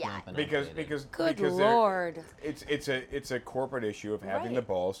that yet. not been Because updated. Good because they're- Lord. it's a corporate issue of having the Right.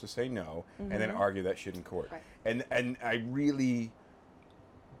 balls to say no and then argue that shit in court. Right. And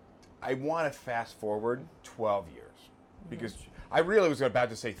I want to fast forward 12 years because I really was about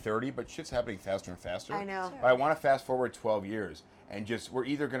to say 30, but shit's happening faster and faster. I know. But I want to fast forward 12 years and just we're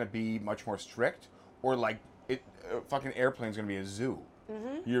either going to be much more strict or like fucking airplane's going to be a zoo.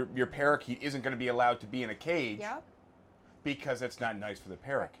 Your parakeet isn't going to be allowed to be in a cage Yep. because it's not nice for the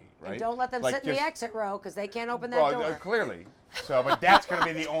parakeet, right? And don't let them Like, sit in the just- exit row because they can't open that well, door. clearly. So, but that's going to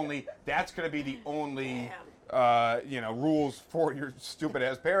be the only. That's going to be the only. Rules for your stupid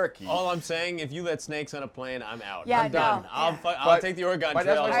ass parakeet. All I'm saying, if you let snakes on a plane, I'm out. Yeah, I'm done. no. I'll But- take the Oregon but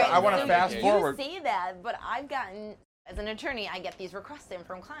that's Trail. what All right, I wanna so fast you forward. say that, but I've gotten, as an attorney, I get these requests in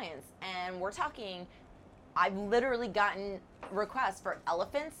from clients, and we're talking, I've literally gotten requests for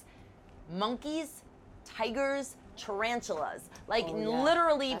elephants, monkeys, tigers, tarantulas. Like Oh, yeah.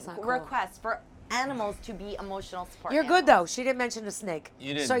 literally That's not cool. requests for animals to be emotional support You're good though. animals. She didn't mention a snake.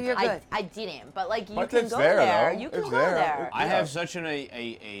 You didn't. So you're good. I didn't, but like you But can it's go there, there. though. You can It's go there. there. I Yeah. have such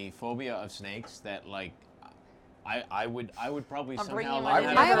a phobia of snakes that like I would probably I'm bringing somehow one like in.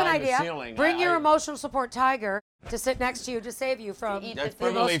 have I have an it on the idea. ceiling. Bring your I- emotional support tiger to sit next to you to save you from. eat That's the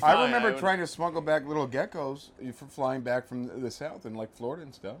thing. perfectly fine. I remember would- trying to smuggle back little geckos for flying back from the south in like Florida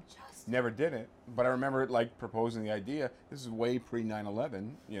and stuff. Never did it, but I remember it like proposing the idea. This is way pre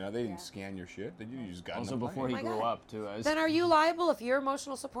 9/11. You know, they didn't scan your shit. You just got Also in the before he plane. my grew God. up too. I was, Then are you liable if your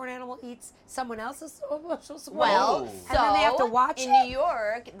emotional support animal eats someone else's emotional support Well, animal? so And then they have to watch in it? New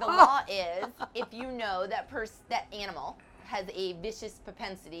York, the Oh. law is if you know that that animal has a vicious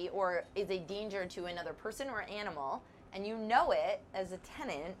propensity or is a danger to another person or animal, and you know it as a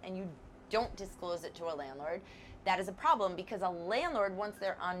tenant and you don't disclose it to a landlord, that is a problem because a landlord, once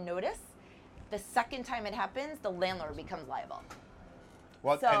they're on notice, the second time it happens, the landlord becomes liable.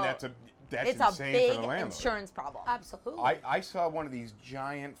 Well, So, and that's it's a insane big for the landlord. insurance problem. Absolutely. I saw one of these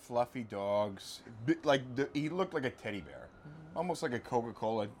giant fluffy dogs. He looked like a teddy bear, almost like a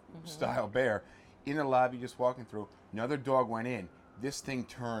Coca-Cola style bear, in the lobby just walking through. Another dog went in. This thing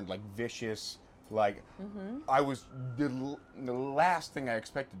turned like vicious, Like, I was the last thing I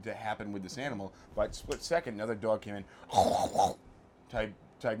expected to happen with this animal. But split second, another dog came in,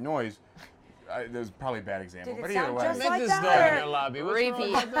 type noise. That was probably a bad example, Did it but either sound way, just Met like this that, dog in or- your lobby. What's wrong with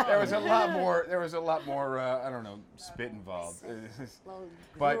Repeat. that dog? there was a lot more. There was a lot more. I don't know, spit involved.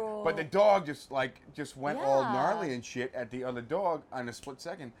 But the dog just went all Yeah. gnarly and shit at the other dog on a split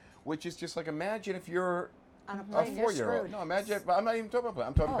second, which is just like, imagine if you're On a a plane, you're 4-year-old. screwed. No, imagine. I'm not even talking about plane.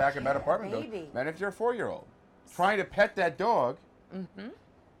 I'm talking back about apartment building. baby. Imagine if you're a 4-year-old trying to pet that dog.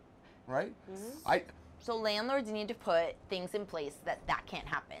 Right? So landlords need to put things in place that can't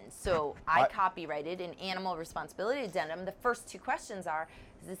happen. So I copyrighted an animal responsibility addendum. The first two questions are: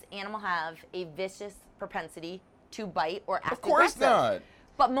 does this animal have a vicious propensity to bite or act Of course aggressive? not.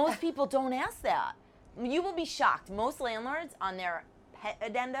 But most people don't ask that. You will be shocked. Most landlords on their pet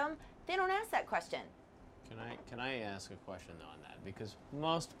addendum, they don't ask that question. Can I ask a question though on that? Because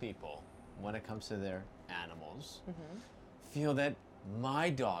most people, when it comes to their animals, feel that my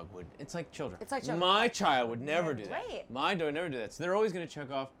dog would. It's like children. It's like children. My child would never do that. Right. My dog would never do that. So they're always going to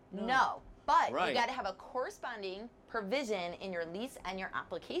check off. No. But Right. you got to have a corresponding provision in your lease and your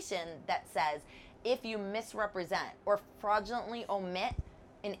application that says if you misrepresent or fraudulently omit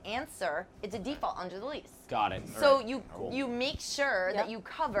an answer, it's a default under the lease. Got it. So All right. you make sure Yep. that you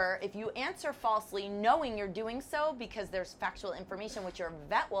cover if you answer falsely, knowing you're doing so because there's factual information which your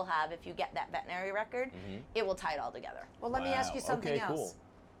vet will have if you get that veterinary record, it will tie it all together. Well, let me ask you Wow. something Okay, else. cool.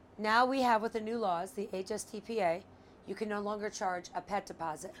 Now we have with the new laws, the HSTPA, you can no longer charge a pet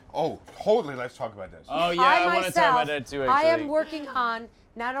deposit. Oh, totally. Let's talk about this. Oh yeah, I want to talk about that too. I Actually. am working on.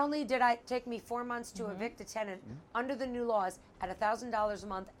 Not only did I take me 4 months Mm-hmm. to evict a tenant under the new laws at $1,000 a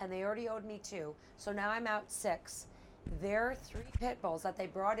month, and they already owed me 2, so now I'm out 6. Their 3 pit bulls that they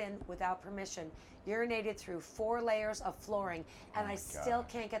brought in without permission urinated through 4 layers of flooring, and I still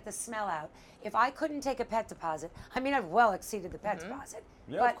can't get the smell out. If I couldn't take a pet deposit, I mean, I've well exceeded the pet deposit.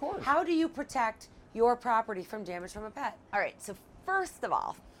 Yeah, but of course. how do you protect your property from damage from a pet? All right, so first of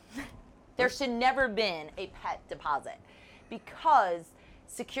all, there should never been a pet deposit because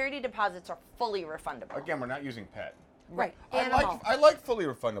security deposits are fully refundable. Again, we're not using pet. Right. I like fully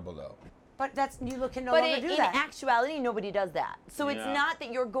refundable though. But that's you can no But longer do in that. actuality, nobody does that. So it's Yeah. not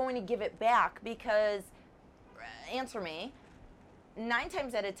that you're going to give it back because, answer me, 9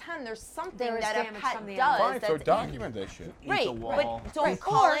 times out of 10, there's something There is that a damage pet from the does. animal. Fine, so that's document that shit. Right, the wall. but don't Right.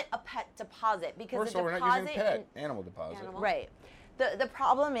 call Or- it a pet deposit because First a of all, we're deposit. not using pet. Animal deposit. Animal. Right. The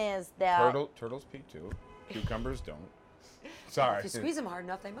problem is that Turtles pee too. Cucumbers don't. Sorry. If you squeeze them hard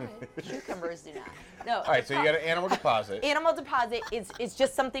enough, they might. cucumbers do not. No. All right, so you got an animal deposit. Animal deposit is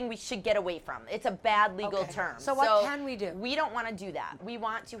just something we should get away from. It's a bad legal Okay. term. So what can we do? We don't want to do that. We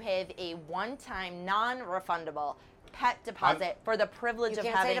want to have a one-time, non-refundable pet deposit for the privilege You of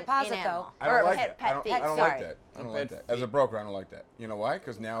can't say having deposit, an animal. I don't Or like pet, that. I don't, pet I don't sorry. like that. I don't like Pet that. As a broker, I don't like that. You know why?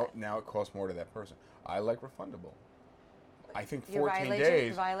 Because now it costs more to that person. I like refundable. I think You're 14 violating-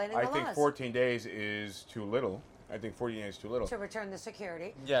 days. violating I the think laws. 14 days is too little. I think 14 days is too little. To return the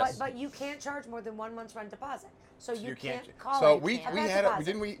security. Yes. But you can't charge more than 1 month's rent deposit. So you can't ch- call so it we a pet had deposit.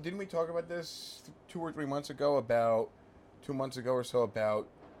 didn't we talk about this 2 or 3 months ago about 2 months ago or so about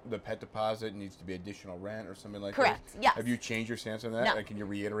the pet deposit needs to be additional rent or something like Correct, that? yes. Have you changed your stance on that? No. Like, can you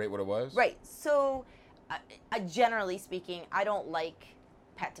reiterate what it was? Right. So, generally speaking, I don't like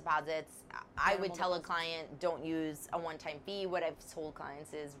pet deposits. I would Animal tell a deposits. client, don't use a one-time fee. What I've told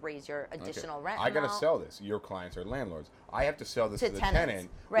clients is raise your Okay. additional rent I got to amount. sell this. Your clients are landlords. I have to sell this To to the tenants, tenant,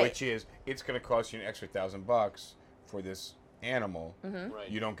 right. which is it's going to cost you an extra $1,000 for this animal. Right.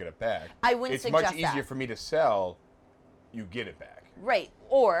 You don't get it back. Mm-hmm. I wouldn't It's much suggest easier that. for me to sell. You get it back. Right.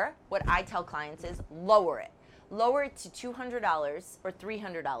 Or what I tell clients is lower it. Lower it to $200 or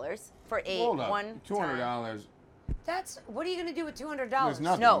 $300 for a Hold on. one $200. That's what are you going to do with $200? There's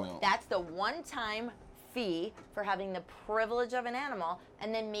nothing. No, that's the one-time fee for having the privilege of an animal,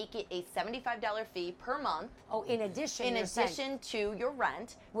 and then make it a $75 fee per month Oh, in addition. in you're saying. addition to your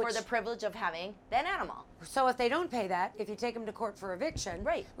rent for Which- the privilege of having that animal. So if they don't pay that, if you take them to court for eviction,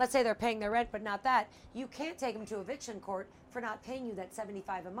 Right. Let's say they're paying their rent but not that, you can't take them to eviction court for not paying you that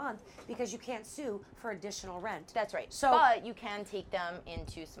 $75 a month because you can't sue for additional rent. That's right. So- but you can take them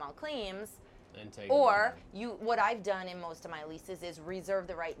into small claims. And take Or what I've done in most of my leases is reserve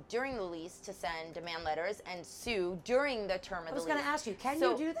the right during the lease to send demand letters and sue during the term of I the was lease. going to ask you, can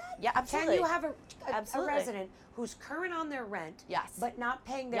So- you do that? Yeah, absolutely. Can you have a Absolutely. resident who's current on their rent, Yes. but not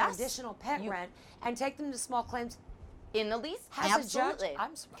paying their Yes. additional pet You- rent, and take them to small claims? In the lease? Has Absolutely. a judge?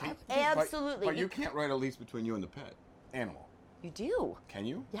 I'm surprised. Absolutely. But you can't write a lease between you and the pet animal. You do. Can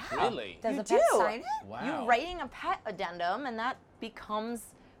you? Yeah. Really? Does you a pet do. sign it? Wow. You're writing a pet addendum, and that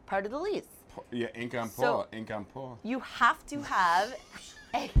becomes part of the lease. ink on So- paw, ink on paw. You have to have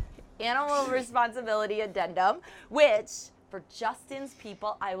an animal responsibility addendum, which for Justin's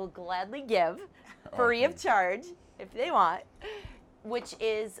people I will gladly give free of charge if they want, which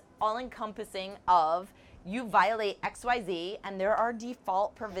is all encompassing of you violate XYZ and there are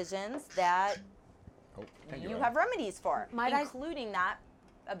default provisions that Oh, thank you Rob. have remedies for, Might I- including that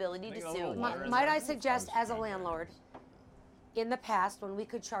ability to Think a sue. little water. Might I suggest, as a landlord, in the past, when we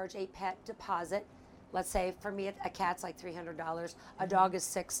could charge a pet deposit, let's say for me a cat's like $300, a dog is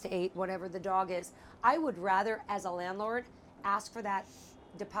 $6 to $8, whatever the dog is, I would rather, as a landlord, ask for that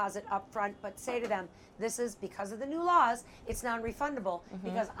deposit up front, but say to them, this is because of the new laws, it's non-refundable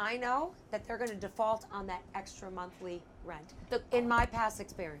because I know that they're going to default on that extra monthly rent. In my past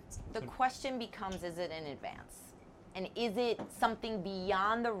experience. The question becomes, is it in advance? And is it something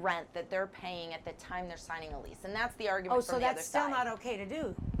beyond the rent that they're paying at the time they're signing a lease? And that's the argument Oh, from so the other that's still side. not okay to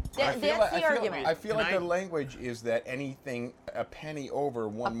do. That's the argument. I feel Can like I- the language is that anything a penny over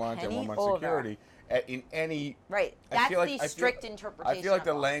 1 month and penny 1 month over. security in any. Right. I That's feel like- the I feel- strict interpretation. I feel like of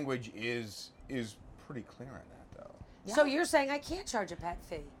the law. language is pretty clear on that though. So you're saying I can't charge a pet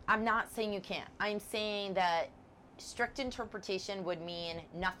fee? I'm not saying you can't. I'm saying that strict interpretation would mean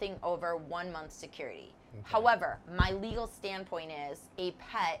nothing over 1 month security. However, my legal standpoint is a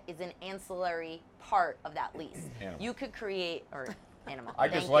pet is an ancillary part of that lease. Animal. You could create or animal. I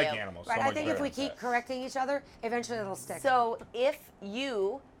just Thank like you. animals. Right, so I much think if better we than keep pets. correcting each other, eventually it'll stick. So if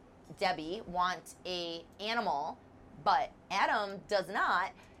you, Debbie, want a animal, but Adam does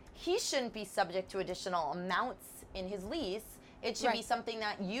not, he shouldn't be subject to additional amounts in his lease. It should be Right. something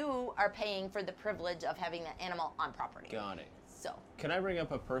that you are paying for the privilege of having the animal on property. Got it. So Can I bring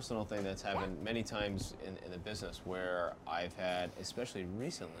up a personal thing that's happened many times in the business where I've had, especially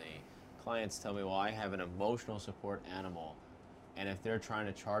recently, clients tell me, well, I have an emotional support animal, and if they're trying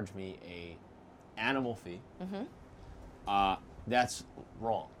to charge me a animal fee, that's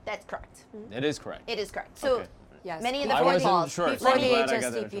wrong. that's correct. It is correct. It is correct. So Okay. Yes. many of the I phone wasn't calls, sure. before So I'm the glad I got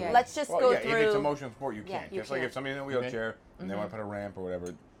that HSDPA. information. let's just Well, go yeah, if it's through. emotional support, you can't. you Just like can't. if somebody's in a wheelchair and they want to put a ramp or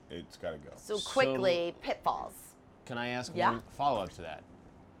whatever, it's got to go. So quickly, pitfalls. Can I ask Yeah. one follow-up to that?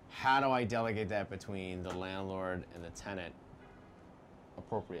 How do I delegate that between the landlord and the tenant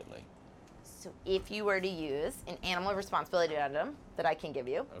appropriately? So if you were to use an animal responsibility addendum that I can give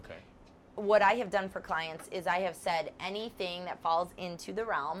you, Okay. what I have done for clients is I have said anything that falls into the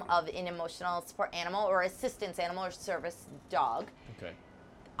realm of an emotional support animal or assistance animal or service dog, Okay.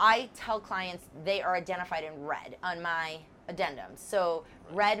 I tell clients they are identified in red on my addendum. So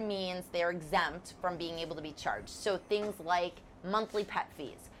red means they're exempt from being able to be charged. So things like monthly pet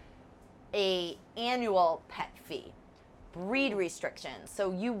fees, a annual pet fee, breed restrictions.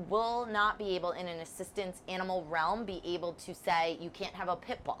 So you will not be able in an assistance animal realm be able to say you can't have a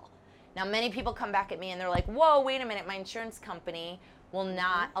pit bull. Now many people come back at me and they're like, whoa, wait a minute, my insurance company will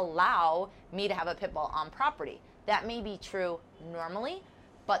not allow me to have a pit bull on property. That may be true normally,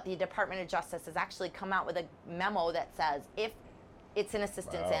 but the Department of Justice has actually come out with a memo that says if it's an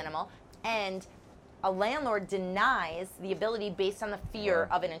assistance Wow. animal and a landlord denies the ability based on the fear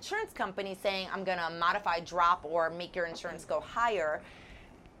Wow. of an insurance company saying I'm going to modify, drop, or make your insurance go higher,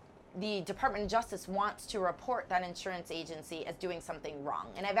 the Department of Justice wants to report that insurance agency as doing something wrong.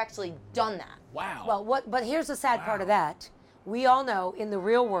 And I've actually done that. Wow. Well, but here's the sad part of that. We all know in the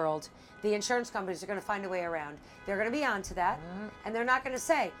real world, the insurance companies are going to find a way around. They're going to be onto that, and they're not going to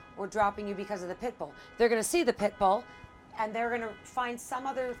say, we're dropping you because of the pit bull. They're going to see the pit bull, and they're going to find some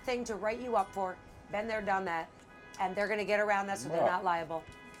other thing to write you up for. Been there, done that. And they're going to get around that so they're not liable.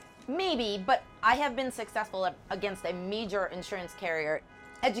 Maybe, but I have been successful against a major insurance carrier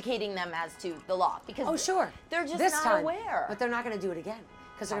educating them as to the law because Oh, sure. they're just This not time, aware. But they're not going to do it again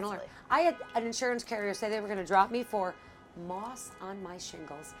because they're going to learn. Possibly. I had an insurance carrier say they were going to drop me for moss on my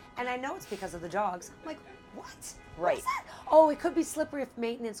shingles. And I know it's because of the dogs. I'm like, what? What Right. is that? Oh, it could be slippery if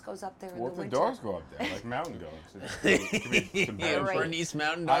maintenance goes up there in What the if winter. the dogs go up there, like mountain goats? It could be some Yeah, bad right. for an East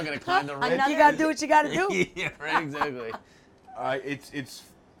Mountain dog gonna climb the ridge. Another- You got to do what you got to do. Yeah, right, exactly.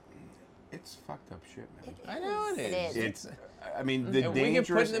 It's fucked up shit, man. I know it It is. is. It's, I mean, the And we get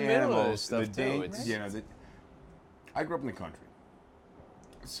put dangerous in the middle of animals. this stuff, the too. It's- you know, I grew up in the country,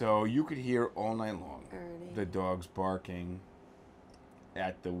 so you could hear all night long Ernie. the dogs barking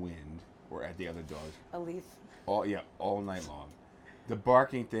at the wind or at the other dogs. A leaf. All night long. The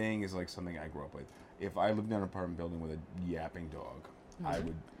barking thing is like something I grew up with. If I lived in an apartment building with a yapping dog, I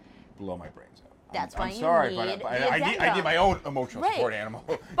would blow my brains out. That's I'm why you sorry, need but the I addendum. need my own emotional Right. support animal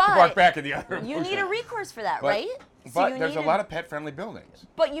to But bark back at the other. You need a emotional. recourse for that, But- right? But you there's need a lot of pet-friendly buildings.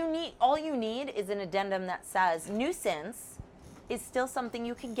 But all you need is an addendum that says nuisance is still something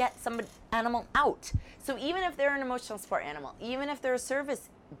you can get some animal out. So even if they're an emotional support animal, even if they're a service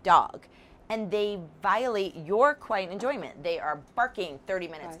dog, and they violate your quiet enjoyment. They are barking 30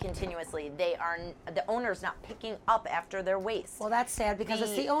 minutes continuously. The owner's not picking up after their waste. Well, that's sad because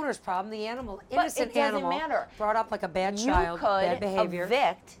it's the owner's problem. The animal, But innocent it doesn't animal, matter. brought up like a bad You child, bad could behavior.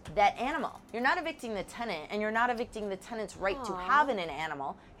 evict that animal. You're not evicting the tenant, and you're not evicting the tenant's right to have an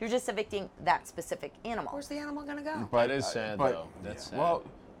animal. You're just evicting that specific animal. Where's the animal gonna go? But That is sad, though. That's sad. Well,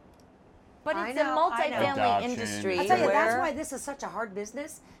 But I it's know, a I know. multifamily Adoption. industry. I tell you, that's where- why this is such a hard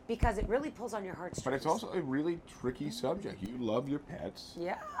business because it really pulls on your heartstrings. but it's also a really tricky subject. You love your pets.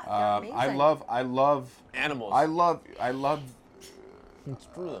 yeah, they're I amazing. love Animals. I love It's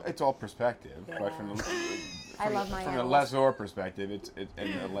brutal. it's all perspective, but from the I love my from the animals. lessor perspective, it's and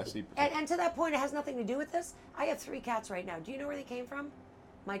the lessee perspective. And to that point, it has nothing to do with this. I have 3 cats right now. Do you know where they came from?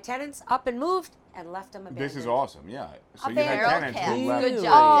 My tenants up and moved and left them abandoned. This is awesome, yeah. So A you had feral tenants cat. who left. Good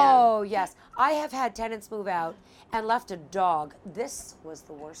job. Oh, yes. I have had tenants move out and left a dog. This was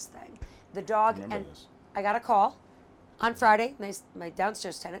the worst thing. The dog, Remember and this. I got a call on Friday. My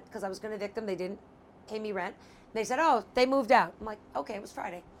downstairs tenant, because I was going to evict them, they didn't pay me rent. They said, oh, they moved out. I'm like, okay, it was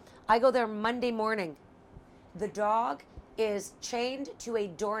Friday. I go there Monday morning. The dog is chained to a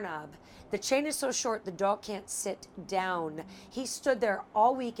doorknob. The chain is so short, the dog can't sit down. He stood there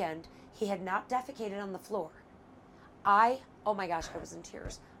all weekend. He had not defecated on the floor. Oh my gosh, I was in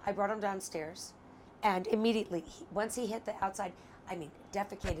tears. I brought him downstairs, and immediately, once he hit the outside,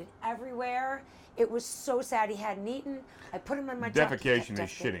 defecated everywhere. It was so sad. He hadn't eaten. I put him on my truck. He kept Defecation is defecating.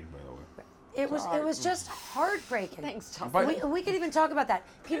 shitting, by the way. It was just heartbreaking. Thanks, Chelsea. But- We could even talk about that.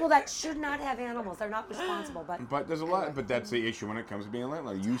 People that should not have animals, they're not responsible. But there's a lot. But that's the issue when it comes to being a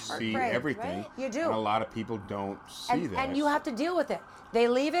landlord. You see Heartbreak, everything. right? You do. And a lot of people don't see that. and you have to deal with it. They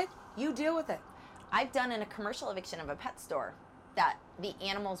leave it, you deal with it. I've done in a commercial eviction of a pet store that the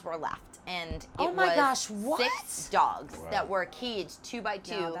animals were left, and it Oh my was gosh, what? 6 dogs Wow. that were caged 2 by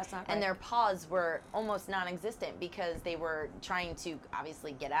 2, No, that's not right. and their paws were almost non-existent because they were trying to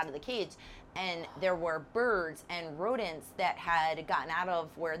obviously get out of the cage. And there were birds and rodents that had gotten out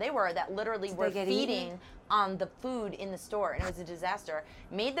of where they were that literally Did were they get feeding eaten? on the food in the store, and it was a disaster.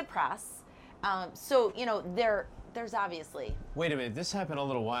 Made the press. So there's obviously. Wait a minute. This happened a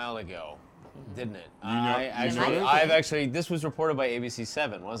little while ago, didn't it? You know I've actually. This was reported by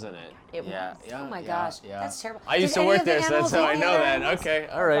ABC7, wasn't it? It yeah, was. yeah. Oh my yeah, gosh, yeah. that's terrible. I used Did to any work of the there, so that's how I animals know eat that. animals? Okay,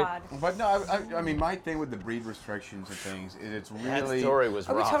 all Oh, right. God. But no, I mean, my thing with the breed restrictions and things is it's That really story was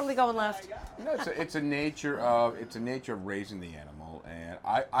Are we rough. totally going left? No, it's a nature of raising the animal, and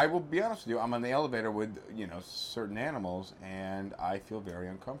I will be honest with you. I'm on the elevator with certain animals, and I feel very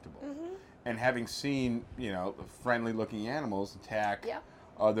uncomfortable. And having seen friendly-looking animals attack Yep.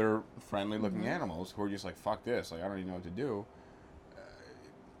 other friendly-looking animals who are just like fuck this, like I don't even know what to do.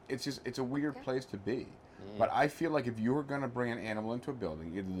 It's a weird place to be. But I feel like if you're going to bring an animal into a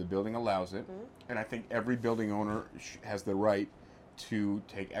building, either the building allows it, and I think every building owner has the right to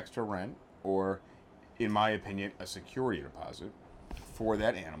take extra rent or, in my opinion, a security deposit for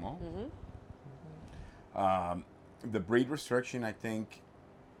that animal. The breed restriction, I think,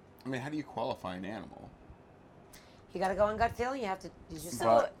 how do you qualify an animal? You got to go on gut feeling. You just So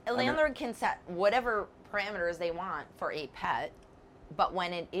But, a landlord can set whatever parameters they want for a pet, but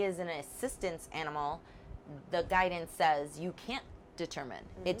when it is an assistance animal, the guidance says you can't determine.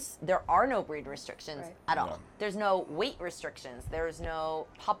 There are no breed restrictions Right. at all. Yeah. There's no weight restrictions. There's no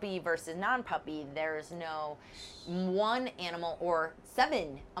puppy versus non-puppy. There's no 1 animal or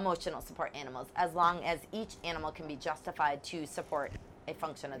 7 emotional support animals, as long as each animal can be justified to support a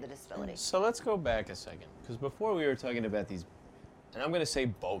function of the disability. So let's go back a second, because before we were talking about these, and I'm going to say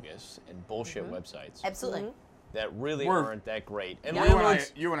bogus and bullshit websites Absolutely. that really We're- aren't that great. And Yeah.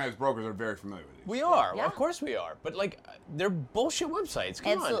 landlords, You and I as brokers are very familiar with these. we are, Yeah. of course we are, but they're bullshit websites.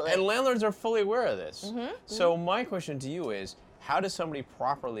 Come Absolutely. on, and landlords are fully aware of this. So my question to you is, how does somebody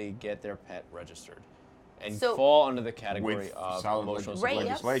properly get their pet registered and So- fall under the category With of solid emotional leg- Right.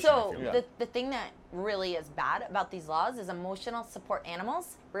 support? legislation, I So feel like. the thing that really is bad about these laws is emotional support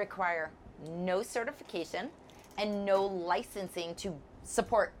animals require no certification and no licensing to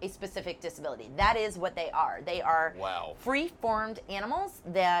support a specific disability. That is what they are. They are Wow. free-formed animals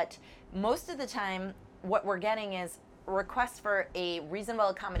that most of the time what we're getting is requests for a reasonable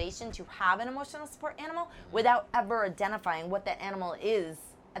accommodation to have an emotional support animal without ever identifying what that animal is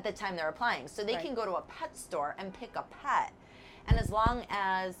at the time they're applying. So they Right. can go to a pet store and pick a pet. And as long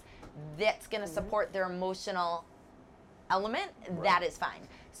as that's going to support their emotional element, that is fine.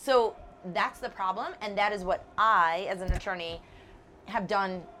 So that's the problem, and that is what I, as an attorney, have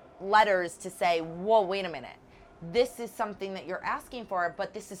done letters to say, whoa, wait a minute. this is something that you're asking for,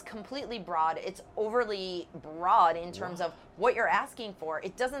 but this is completely broad. It's overly broad in terms of what you're asking for.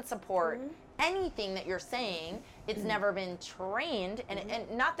 It doesn't support anything that you're saying. It's never been trained, and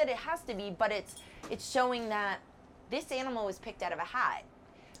not that it has to be, but it's showing that this animal was picked out of a hat.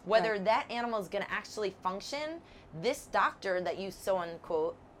 Whether that animal is going to actually function, this doctor that you so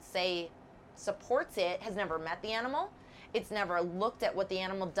unquote say supports it has never met the animal. It's never looked at what the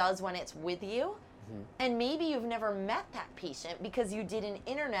animal does when it's with you. And maybe you've never met that patient because you did an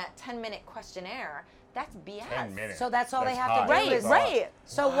internet 10-minute questionnaire. That's BS. 10 minutes. So that's all they have to do. Right, right.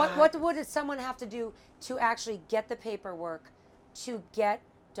 So what would someone have to do to actually get the paperwork to get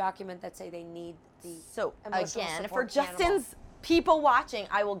document that say they need the So emotional again, for support to animal? Justin's people watching,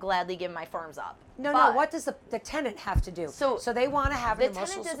 I will gladly give my forms up. No, But what does the tenant have to do? So they want to have the an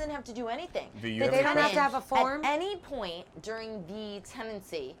emotional tenant doesn't have to do anything. Do you The have a They don't have to have a tenant, form? At any point during the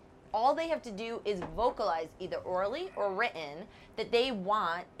tenancy, all they have to do is vocalize either orally or written that they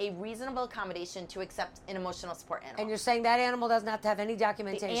want a reasonable accommodation to accept an emotional support animal. And you're saying that animal doesn't have to have any The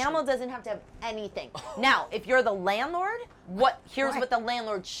documentation. animal doesn't have to have anything. Now, if you're the landlord, here's what the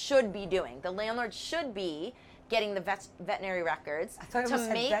landlord should be doing. The landlord should be getting the veterinary records thought it to was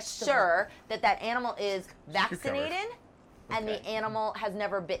a make vegetable. sure that that animal is Cucumbers. vaccinated and the animal has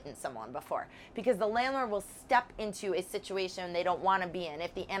never bitten someone before. Because the landlord will step into a situation they don't want to be in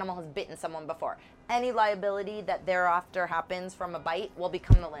if the animal has bitten someone before. Any liability that thereafter happens from a bite will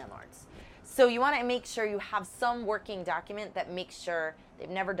become the landlord's. So you want to make sure you have some working document that makes sure they've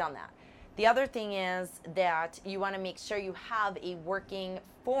never done that. The other thing is that you want to make sure you have a working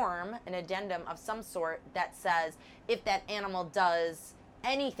form, an addendum of some sort that says if that animal does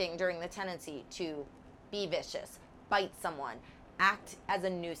anything during the tenancy to be vicious, bite someone, act as a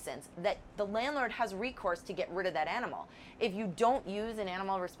nuisance, that the landlord has recourse to get rid of that animal. If you don't use an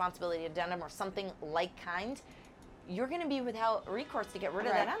animal responsibility addendum or something like kind, you're going to be without recourse to get rid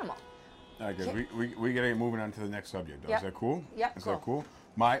of that animal. All right, good. We got to get moving on to the next subject. Though. Yep. Is that cool? Yep, Is that cool?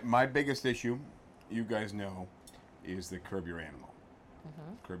 My biggest issue, you guys know, is the curb your animal.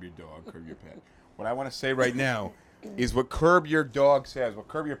 Curb your dog, curb your pet. What I want to say right now is what curb your dog says, what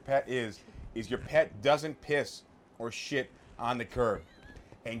curb your pet is your pet doesn't piss or shit on the curb.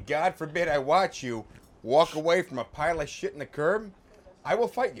 And God forbid I watch you walk away from a pile of shit in the curb, I will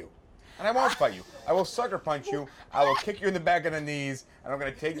fight you. And I won't fight you. I will sucker punch you. I will kick you in the back of the knees, and I'm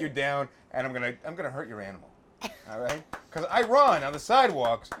going to take you down, and I'm going to hurt your animal. All right? Because I run on the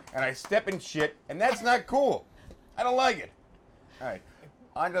sidewalks, and I step in shit, and that's not cool. I don't like it. All right.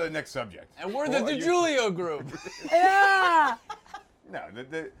 On to the next subject. And we're the Well, you- DiGiulio group. Yeah. No,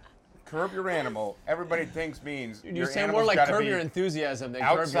 the curb your animal, everybody thinks means You your sound more animal's like gotta curb be your enthusiasm than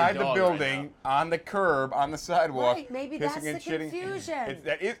curb your outside the dog building, on the curb, on the sidewalk, Right, maybe pissing that's and the shitting. confusion.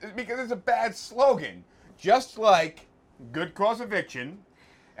 It's because it's a bad slogan. Just like good cause eviction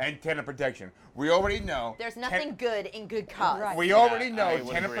and tenant protection. We already know. There's nothing good in good cause. Right. We already I know would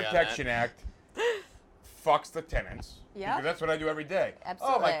Tenant agree on Protection Act fucks the tenants. Yeah. Because that's what I do every day. Oh,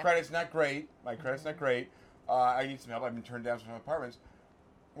 Absolutely. my credit's not great. My credit's not great. I need some help. I've been turned down from some apartments.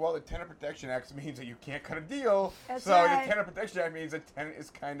 Well, the Tenant Protection Act means that you can't cut a deal. That's so right. the Tenant Protection Act means the tenant is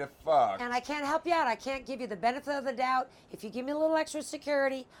kind of fucked. And I can't help you out. I can't give you the benefit of the doubt. If you give me a little extra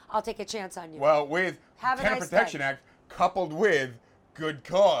security, I'll take a chance on you. Well, with Have a Tenant nice Protection day. Act coupled with good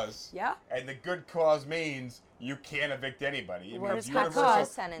cause. Yeah. And the good cause means you can't evict anybody. It What means is good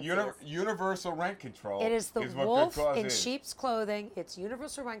cause? universal rent control. It is the what wolf good cause in is. sheep's clothing. It's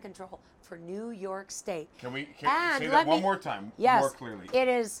universal rent control for New York State. Can we And say let that one me- more time, Yes, more clearly? it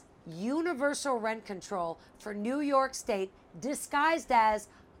is universal rent control for New York State disguised as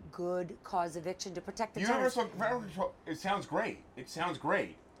good cause eviction to protect the tenants. Universal rent control. It sounds great. It sounds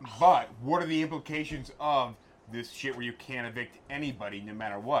great. But what are the implications of this shit where you can't evict anybody no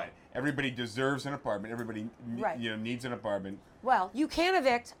matter what? Everybody deserves an apartment. Everybody Right. needs an apartment. Well, you can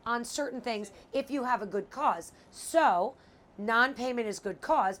evict on certain things if you have a good cause. So, non-payment is good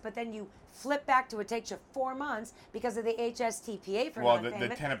cause, but then you flip back to it takes you 4 months because of the HSTPA for Well, the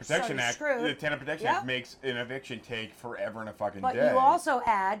non-payment. Tenant So Protection you're Act. screwed. The Tenant Protection Yep. Act makes an eviction take forever and a fucking But day. you also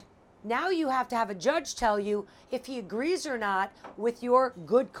add, now you have to have a judge tell you if he agrees or not with your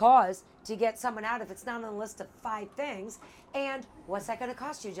good cause to get someone out if it's not on the list of 5 things. And what's that going to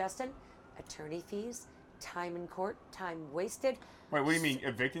cost you, Justin? Attorney fees, time in court, time wasted. Wait, what do you mean?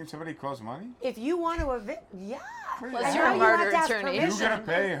 Evicting somebody costs money? If you want to evict, yeah. Plus And you're a now you have murder to ask attorney. You permission. gotta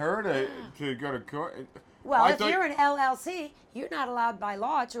pay her to go to court. Well, I if thought- you're an LLC, you're not allowed by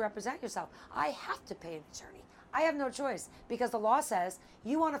law to represent yourself. I have to pay an attorney. I have no choice because the law says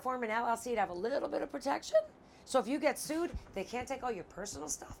you want to form an LLC to have a little bit of protection. So if you get sued, they can't take all your personal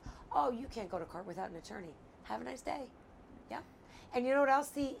stuff. Oh, you can't go to court without an attorney. Have a nice day. Yeah. And you know what else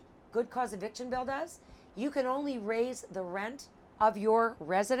the good cause eviction bill does? You can only raise the rent of your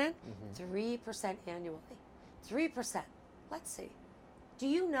resident 3% annually. 3%. Let's see. Do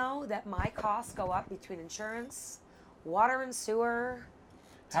you know that my costs go up between insurance, water and sewer,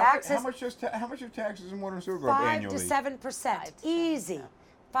 taxes? How much of taxes and water and sewer go up 5 annually? to 7%. Easy.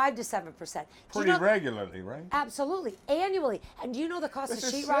 5 to 7%. Pretty regularly, right? Absolutely. Annually. And do you know the cost This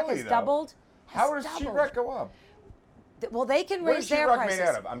of is sheetrock silly, has though. doubled? How Has does doubled. sheetrock go up? Well, they can What raise is their sheetrock prices. made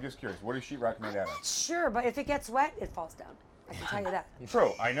out of? I'm just curious. What is sheetrock made out of? Sure, but if it gets wet, it falls down. I can tell you that.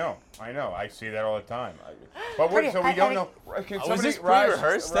 True, I know. I see that all the time. But Pretty- so we I- don't I- know. Can Was somebody this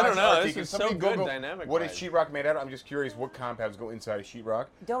pre-rehearsed? I don't know. Archie, This can is so somebody good Google dynamic what is wise. sheetrock made out of? I'm just curious what compounds go inside of sheetrock.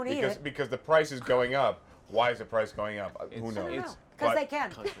 Don't eat because, it. Because the price is going up. Why is the price going up? Who It's- knows? it's- Because But- they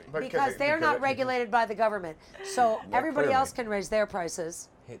can. country. But Because they're because not it- regulated by the government. So everybody clearly. else can raise their prices,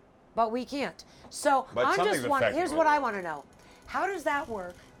 but we can't. So But I'm something's just one. affecting Here's it. what I want to know. How does that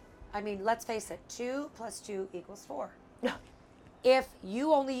work? I mean, let's face it, 2 + 2 = 4. If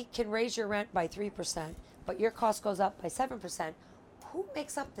you only can raise your rent by 3%, but your cost goes up by 7%, who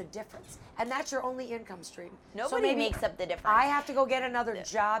makes up the difference? And that's your only income stream. So Nobody maybe makes up the difference. I have to go get another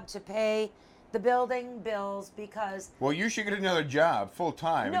job to pay the building bills because Well, you should get another job full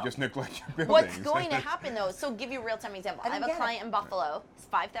time No. and just neglect your buildings. What's going to happen though? So give you a real time example. I I have don't a get client it. in Buffalo. It's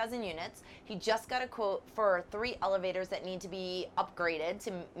 5,000 units. He just got a quote for 3 elevators that need to be upgraded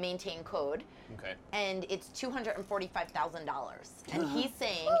to maintain code. Okay. And it's $245,000. And he's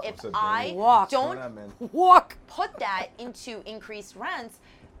saying if What's up, I Dave? Walk. don't What's going on, man? walk. put that into increased rents,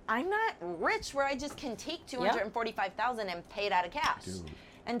 I'm not rich where I just can take $245,000 and pay it out of cash. Dude.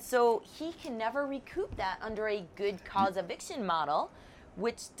 And so he can never recoup that under a good cause eviction model,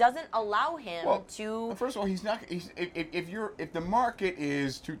 which doesn't allow him to. Well, first of all, he's not. If the market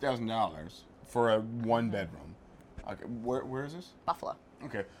is $2,000 for a 1-bedroom, okay, where is this? Buffalo.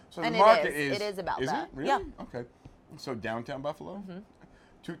 Okay, so And the it market is. It is about is that. it really? Yeah. Okay, so downtown Buffalo,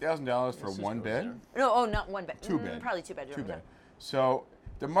 $2,000 for This is 1 bed, closer. No, not 1 bed. 2 bed, Probably 2 bedrooms. 2 bed. So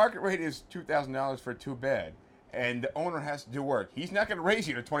the market rate is $2,000 for a 2 bed. And the owner has to do work. He's not going to raise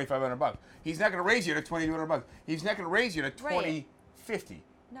you to $2,500. He's not going to raise you to $2,200. He's not going to raise you to $2,050.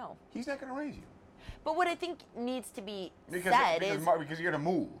 No. He's not going to raise you But what I think needs to be because said is you're going to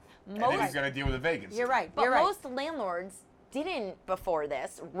move, and then he's going to deal with a vacancy. You're right. but You're right. most landlords didn't before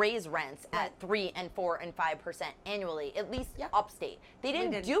this raise rents at 3 and 4 and 5% annually, at least Yep. upstate. They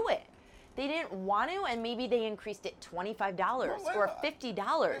didn't didn't. do it. They didn't want to, and maybe they increased it $25 Well, or $50.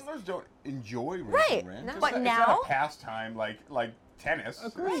 Landlords don't enjoy raising Right. rent. No. It's But not, now- it's not a pastime like tennis.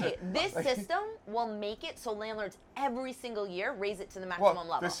 Right. This system will make it so landlords every single year raise it to the maximum Well,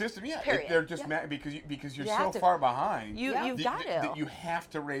 level. the system, yeah, Period. they're just mad because you're You so have to. far behind. You've got to. that you have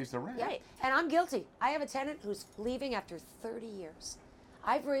to raise the rent. Right. And I'm guilty. I have a tenant who's leaving after 30 years.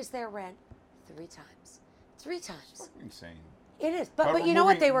 I've raised their rent 3 times. 3 times. Insane. It is. But you know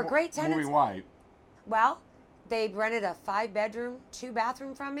what? They were great tenants. Moving why? Well, they rented a 5-bedroom,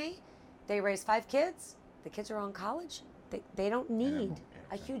 2-bathroom from me. They raised 5 kids. The kids are all in college. They don't need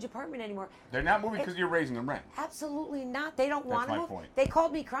a huge apartment anymore. They're not moving because you're raising the rent. Absolutely not. They don't want to my move. point. They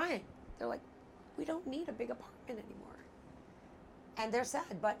called me crying. They're like, we don't need a big apartment anymore. And they're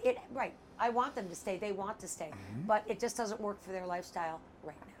sad, but right. I want them to stay. They want to stay, but it just doesn't work for their lifestyle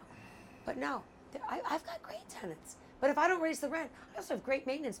right now. But no, I've got great tenants. But if I don't raise the rent, I also have great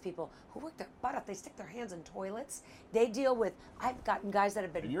maintenance people who work their butt off. They stick their hands in toilets. They deal with. I've gotten guys that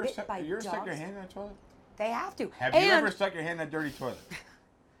have been You bit by ever dogs. stuck your hand in a toilet? They have to. Have you And ever stuck your hand in a dirty toilet?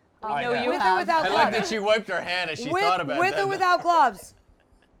 I know have. you with have. or without I gloves. like that she wiped her hand as she with thought about with that. or without gloves.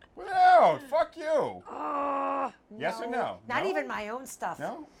 Well, fuck you. Yes or No. no? Not No? even my own stuff.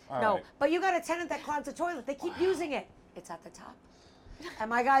 No? All No. right. But you got a tenant that clogs the toilet. They keep using it. It's at the top. And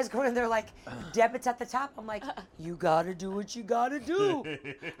my guys go in there like, debit's at the top. I'm like, you gotta do what you gotta do.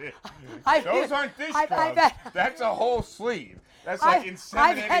 Those aren't dish I scrubs. bet. That's a whole sleeve. That's like I've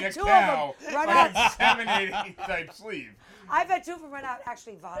inseminating had a 2 of cow. them run Like out. inseminating type sleeve. I've had 2 of them run out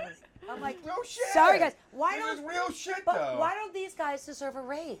actually vomiting. I'm like, No shit. sorry guys. Why This don't is real shit But though. why don't these guys deserve a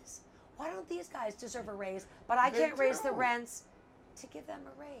raise? Why don't these guys deserve a raise? But I They can't raise the do. rents to give them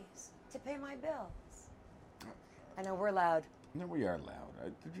a raise to pay my bills. I know we're loud. No, we are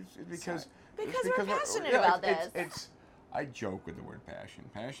loud. Because Because we're passionate yeah, about it's- this. I joke with the word passion.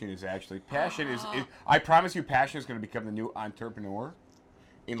 Passion is I promise you, passion is going to become the new entrepreneur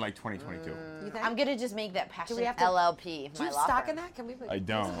in like 2022. You think? I'm gonna just make that passion we have to- LLP. Do my you law stock firm. in that? Can we? I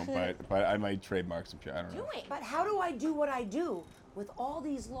don't, but I might trademark some shit. I don't know. Do it. But how do I do what I do with all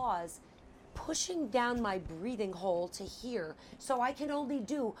these laws pushing down my breathing hole to here, so I can only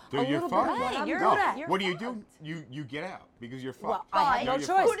do Dude, a you're little bit of fucked. what I'm you're- good No, at. you're what do you do? fucked. You get out because you're fucked. Well, I had no But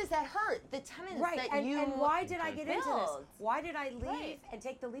choice. Who does that hurt? The tenants Right, that and, you and why did I get into this? build. Why did I leave Right. and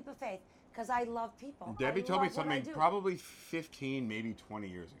take the leap of faith? Because I love people. Debbie I told me love what I something do. probably 15, maybe 20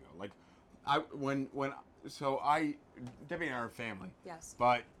 years ago. Like, Debbie and I are family. Yes.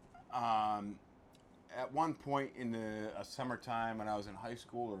 But at one point in the summertime when I was in high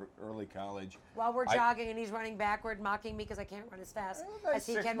school or early college, While we're I- jogging and he's running backward, mocking me because I can't run as fast About as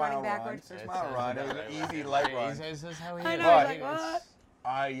he 6 can mile running run, backward. 6 mile run. It was an easy Right. light run. He says how he I is. know, he's like, what?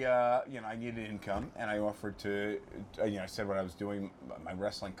 I needed income, and I offered to, I said what I was doing. My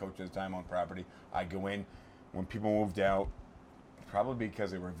wrestling coach at the time on property. I'd go in when people moved out, probably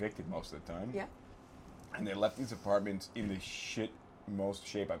because they were evicted most of the time. Yeah. And they left these apartments in the most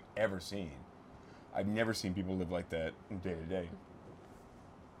shape I've ever seen. I've never seen people live like that day to day.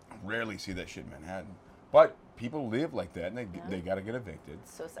 Rarely see that shit in Manhattan. But people live like that, and they got to get evicted.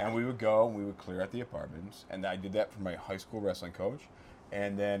 So sad. And we would go and we would clear out the apartments, and I did that for my high school wrestling coach.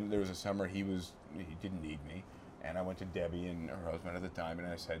 And then there was a summer he didn't need me, and I went to Debbie and her husband at the time, and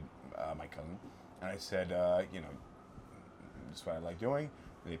I said, my cousin, and I said, this is what I like doing.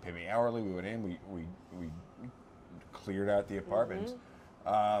 They pay me hourly. We went in, we cleared out the apartments.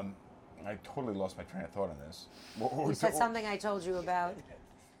 I totally lost my train of thought on this. You said something I told you about.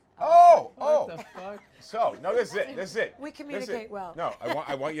 Oh. What the fuck? So no, this is it. This is it. We This is communicate it. well. No,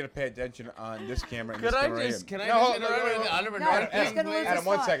 I want you to pay attention on this camera. And Could this I camera right just here. can I No, just hold on, interrupt no, with no, Oliver No, Norton? he's gonna lose his Adam,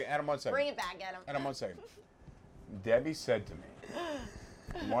 1 thought. second. Adam, 1 second. Bring it back, Adam. Adam, 1 second. Debbie said to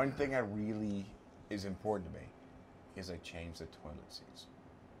me, one thing that really is important to me is I changed the toilet seats.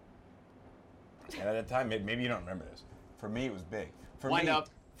 And at the time, maybe you don't remember this. For me, it was big. For Wind me, up.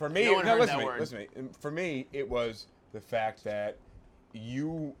 For me, No one heard listen that to me. word. Listen to me. For me, it was the fact that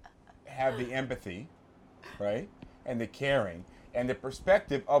you have the empathy, right, and the caring, and the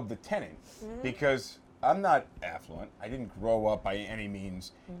perspective of the tenant, because I'm not affluent. I didn't grow up by any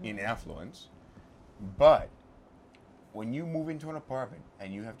means in affluence, but when you move into an apartment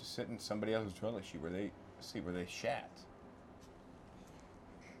and you have to sit in somebody else's toilet seat where they shat,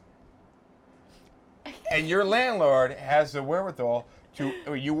 and your landlord has the wherewithal to,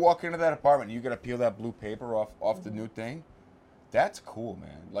 you walk into that apartment and you got to peel that blue paper off the new thing. That's cool,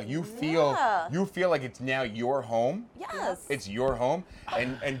 man. Like you feel like it's now your home. Yes. It's your home.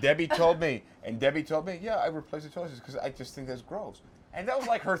 And Debbie told me, yeah, I replaced the toilet because I just think that's gross. And that was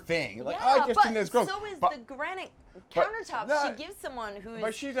like her thing. Like, I just think that's gross. So is But- the granite but countertop. not- She gives someone who's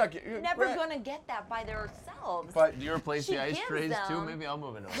But she's not never Brett, going to get that by themselves. But Do you replace She the ice gives trays too? them- Maybe I'll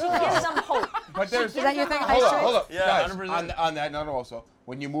move in. she gives them hope. But there's Is that your thing, hold ice on, hold on. Yeah, Guys, 100%. on that note also,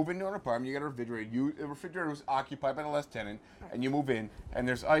 when you move into an apartment, you got a refrigerator. The refrigerator was occupied by the last tenant, and you move in, and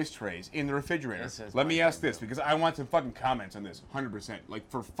there's ice trays in the refrigerator. This is Let my me ask thing, this, because I want some fucking comments on this, 100%, like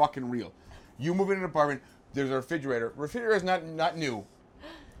for fucking real. You move in an apartment, there's a refrigerator. Refrigerator is not new,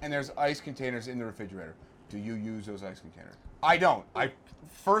 and there's ice containers in the refrigerator. Do you use those ice containers? I don't.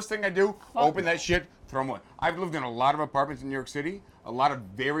 First thing I do, open that shit, throw them away. I've lived in a lot of apartments in New York City, a lot of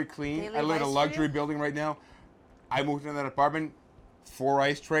very clean. They I leave live in a ice for luxury you? building right now. I moved into that apartment, 4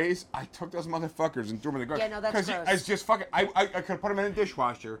 ice trays. I took those motherfuckers and threw them in the garbage. Yeah, no, that's 'Cause gross. it's just fucking. I could have put them in a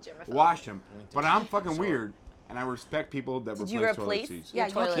dishwasher, Germaphobe. washed them, but I'm fucking weird, and I respect people that Did you replace toilet replace seats. Yeah,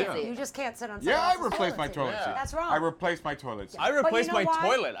 your toilet you can't. seat? You just can't sit on. Yeah, someone I else's replaced my seat. toilet Yeah. seat. That's wrong. I replaced my toilet seat. I But you replaced know my why?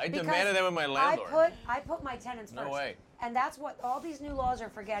 toilet. I Because demanded that with my landlord. I put my tenants first. No way. And that's what all these new laws are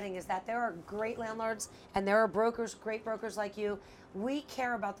forgetting is that there are great landlords and there are brokers, great brokers like you. We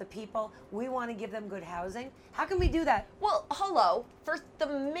care about the people. We want to give them good housing. How can we do that? Well, hello. First, the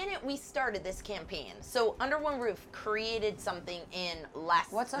minute we started this campaign, so Under One Roof created something in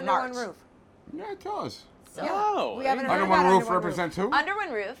last What's under March. one roof? Yeah, tell us. So Oh, We haven't heard Under about one Under roof One Roof. represents who? Under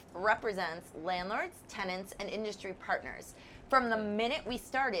One Roof represents landlords, tenants, and industry partners. From the minute we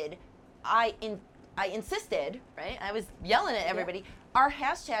started, I insisted, right? I was yelling at everybody. Our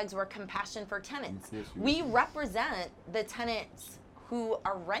hashtags were compassion for tenants. Yes, you We represent the tenants who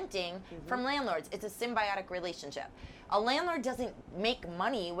are renting from landlords. It's a symbiotic relationship. A landlord doesn't make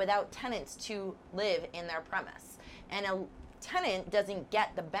money without tenants to live in their premise. And a tenant doesn't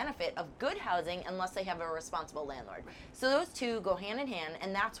get the benefit of good housing unless they have a responsible landlord. So those two go hand in hand,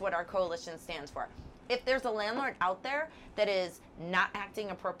 and that's what our coalition stands for. If there's a landlord out there that is not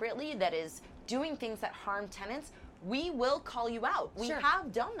acting appropriately, that is doing things that harm tenants, we will call you out. We Sure.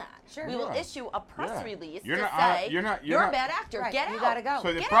 have done that. Sure. We will Yeah. issue a press Yeah. release You're to not- say you're not- you're a not- bad actor. Right, Get you out. gotta go.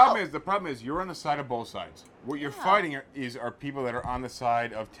 So the Get problem out. is you're on the side of both sides. What you're fighting are people that are on the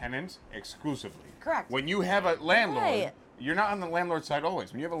side of tenants exclusively. Correct. When you have a landlord, Right. you're not on the landlord's side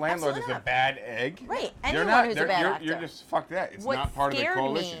always. When you have a landlord that's Absolutely a bad egg, Right. you're Anyone not, who's a they're- bad you're actor. just fuck that. It's What not part of the scared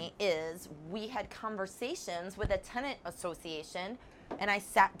coalition. me is we had conversations with a tenant association, and I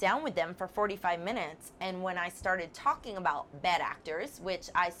sat down with them for 45 minutes. And when I started talking about bad actors, which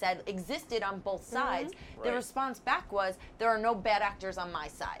I said existed on both sides, the Right. response back was, there are no bad actors on my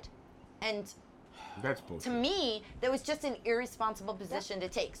side. And That's bullshit. to me, that was just an irresponsible position to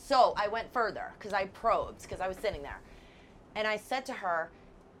take. So I went further because I probed, because I was sitting there. And I said to her,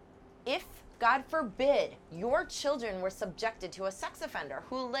 if, God forbid, your children were subjected to a sex offender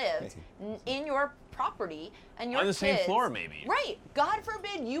who lived in your property and your On the same kids- floor, maybe. Right. God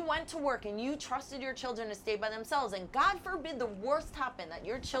forbid you went to work and you trusted your children to stay by themselves. And God forbid the worst happened, that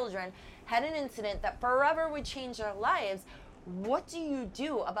your children had an incident that forever would change their lives. What do you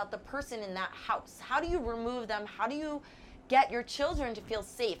do about the person in that house? How do you remove them? How do you get your children to feel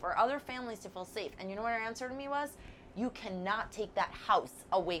safe or other families to feel safe? And you know what her answer to me was? You cannot take that house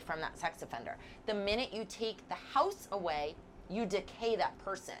away from that sex offender. The minute you take the house away, you decay that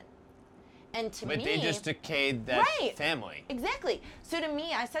person. And to me, But they just decayed that Right. family. Exactly. So to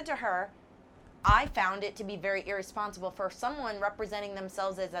me, I said to her, I found it to be very irresponsible for someone representing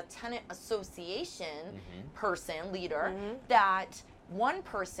themselves as a tenant association person, leader, that one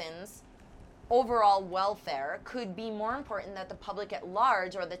person's overall welfare could be more important than the public at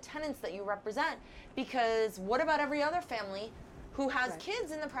large or the tenants that you represent. Because what about every other family who has Right.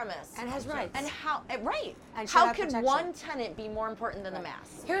 kids in the premise? And has rights. And how, right. And should How have could protection. one tenant be more important than the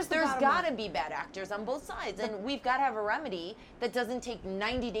mass? Here's the There's bottom got to line. be bad actors on both sides, and we've got to have a remedy that doesn't take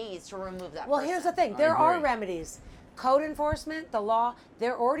 90 days to remove that Well, person. here's the thing. There are agree. remedies. Code enforcement, the law,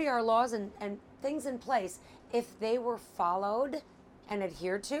 there already are laws and things in place. If they were followed and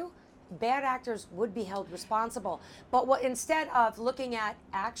adhered to, bad actors would be held responsible. But what instead of looking at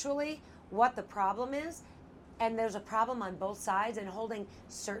actually what the problem is, and there's a problem on both sides and holding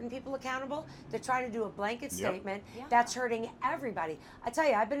certain people accountable, they're trying to do a blanket Yep. statement Yeah. that's hurting everybody. I tell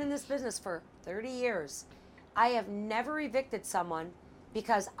you, I've been in this business for 30 years. I have never evicted someone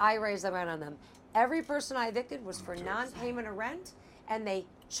because I raised the rent on them. Every person I evicted was for non-payment of rent, and they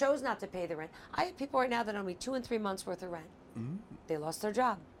chose not to pay the rent. I have people right now that owe me 2 and 3 months worth of rent. They lost their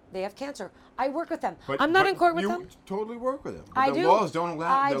job. They have cancer. I work with them. I'm not in court with you them. totally work with them. But I the do. laws don't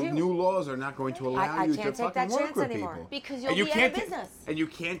allow. I The do. new laws are not going to allow I you can't to take fucking that work chance with anymore. people. Because you'll And you be out can't of ta- business. and you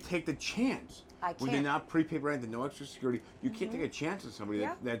can't take the chance. I With the can't. not prepaid rent, the no extra security, you can't take a chance on somebody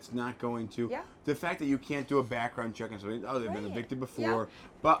Yeah. that's not going to. Yeah. The fact that you can't do a background check on somebody, oh, they've been Right. evicted before.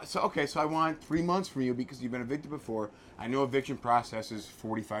 But so okay, so I want 3 months from you because you've been evicted before. I know eviction process is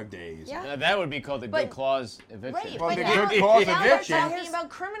 45 days. Yeah. Now, that would be called the But- good clause eviction. Right, Well, but the now, good cause now eviction- we're talking about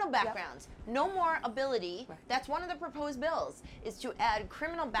criminal backgrounds. No more ability. Right. That's one of the proposed bills, is to add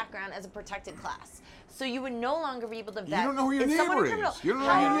criminal background as a protected class. So you would no longer be able to vet. don't know who your is someone a neighbor is. criminal? You don't know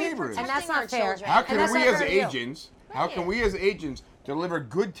How who your are we neighbor is. And that's protecting not our fair. children? How And can that's we not as fair to you. agents? How can we as agents deliver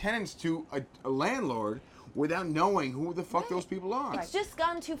good tenants to a landlord without knowing who the fuck those people are? It's just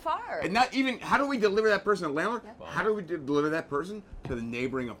gone too far. And not even, how do we deliver that person to landlord? How do we deliver that person to the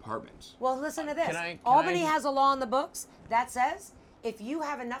neighboring apartments? Well, listen to this. Can Albany I- has a law in the books that says if you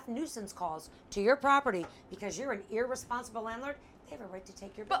have enough nuisance calls to your property because you're an irresponsible landlord, they have a right to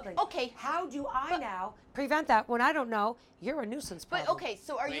take your But, building. okay. How do I now prevent that when I don't know you're a nuisance But problem? okay,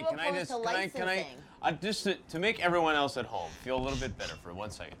 so are you Wait, can I opposed just, to licensing? just to make everyone else at home feel a little bit better for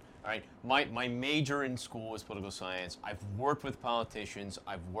 1 second. All right, my major in school was political science. I've worked with politicians.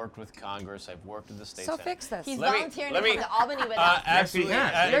 I've worked with Congress. I've worked with the state So Senate. fix this. He's Let me- volunteering let to me- come to Albany with us. Absolutely.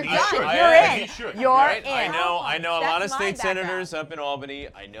 Yes, he has. You're He done. should. You're Yeah, in. he should. You're Right? in. I know a lot That's of my state background. senators up in Albany.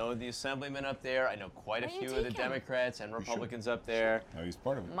 I know the assemblymen up there. I know quite a Why don't you few of the take him? Democrats and Republicans up there. No, he's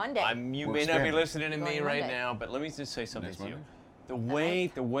part of it. Monday. You We're may not be expanding. listening to Going me right Monday. now, but let me just say something Next to you.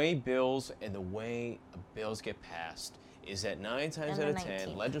 Monday? The way bills and the way bills get passed is that 9 times And out of the 10,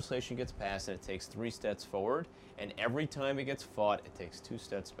 19th. legislation gets passed and it takes 3 steps forward, and every time it gets fought, it takes 2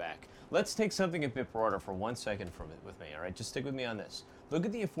 steps back. Let's take something a bit broader for 1 second from it with me, all right? Just stick with me on this. Look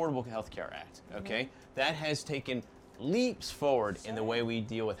at the Affordable Health Care Act, okay? That has taken leaps forward in the way we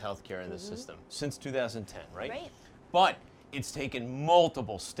deal with healthcare in this system since 2010, right? Right. But it's taken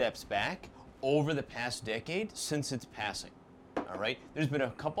multiple steps back over the past decade since its passing. All right, there's been a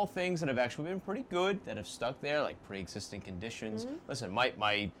couple things that have actually been pretty good that have stuck there, like pre-existing conditions. Listen,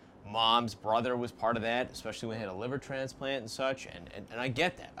 my mom's brother was part of that, especially when he had a liver transplant and such, and I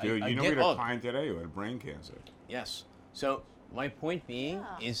get that. Dude, I you know get we had all a client today who had brain cancer. Yes. So my point being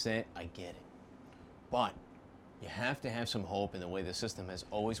Yeah. is that I get it, but You have to have some hope in the way the system has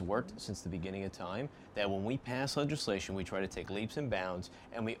always worked since the beginning of time, that when we pass legislation, we try to take leaps and bounds,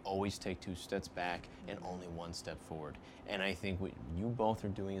 and we always take 2 steps back and only 1 step forward. And I think what you both are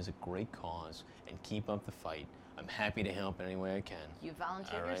doing is a great cause, and keep up the fight. I'm happy to help in any way I can. You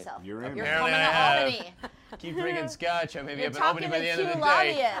volunteered All right. yourself. You're in. You're Apparently coming I to have. Albany. Keep drinking scotch. I may be You're up in Albany by talking the end to of the two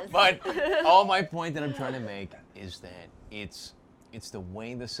day. lobbyists. But all my point that I'm trying to make is that it's the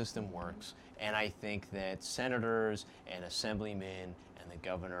way the system works, and I think that senators and assemblymen and the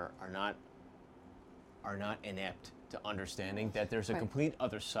governor are not inept to understanding that there's a Right. complete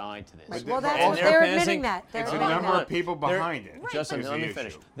other side to this. Right. Well, Well, And that's, they're they're passing- admitting that. They're It's a admitting number that. of people behind it. Justin, is let the me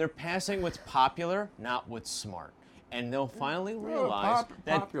finish. issue. They're passing what's popular, not what's smart. And they'll finally realize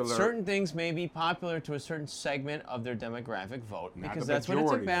that popular. certain things may be popular to a certain segment of their demographic vote, Not because the that's what it's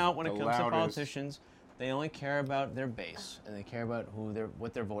majority, about when it the comes to loudest. politicians. They only care about their base, and they care about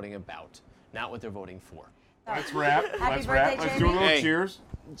what they're voting about, not what they're voting for. Let's wrap. Happy Let's birthday, wrap. Let's do a Jamie. little Hey. cheers.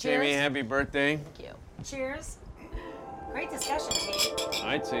 Jamie, Cheers. happy birthday. Thank you. Cheers. Great discussion, Kate.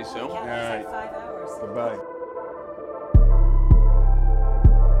 I'd say so. Yeah, right. it's like 5 hours. Goodbye.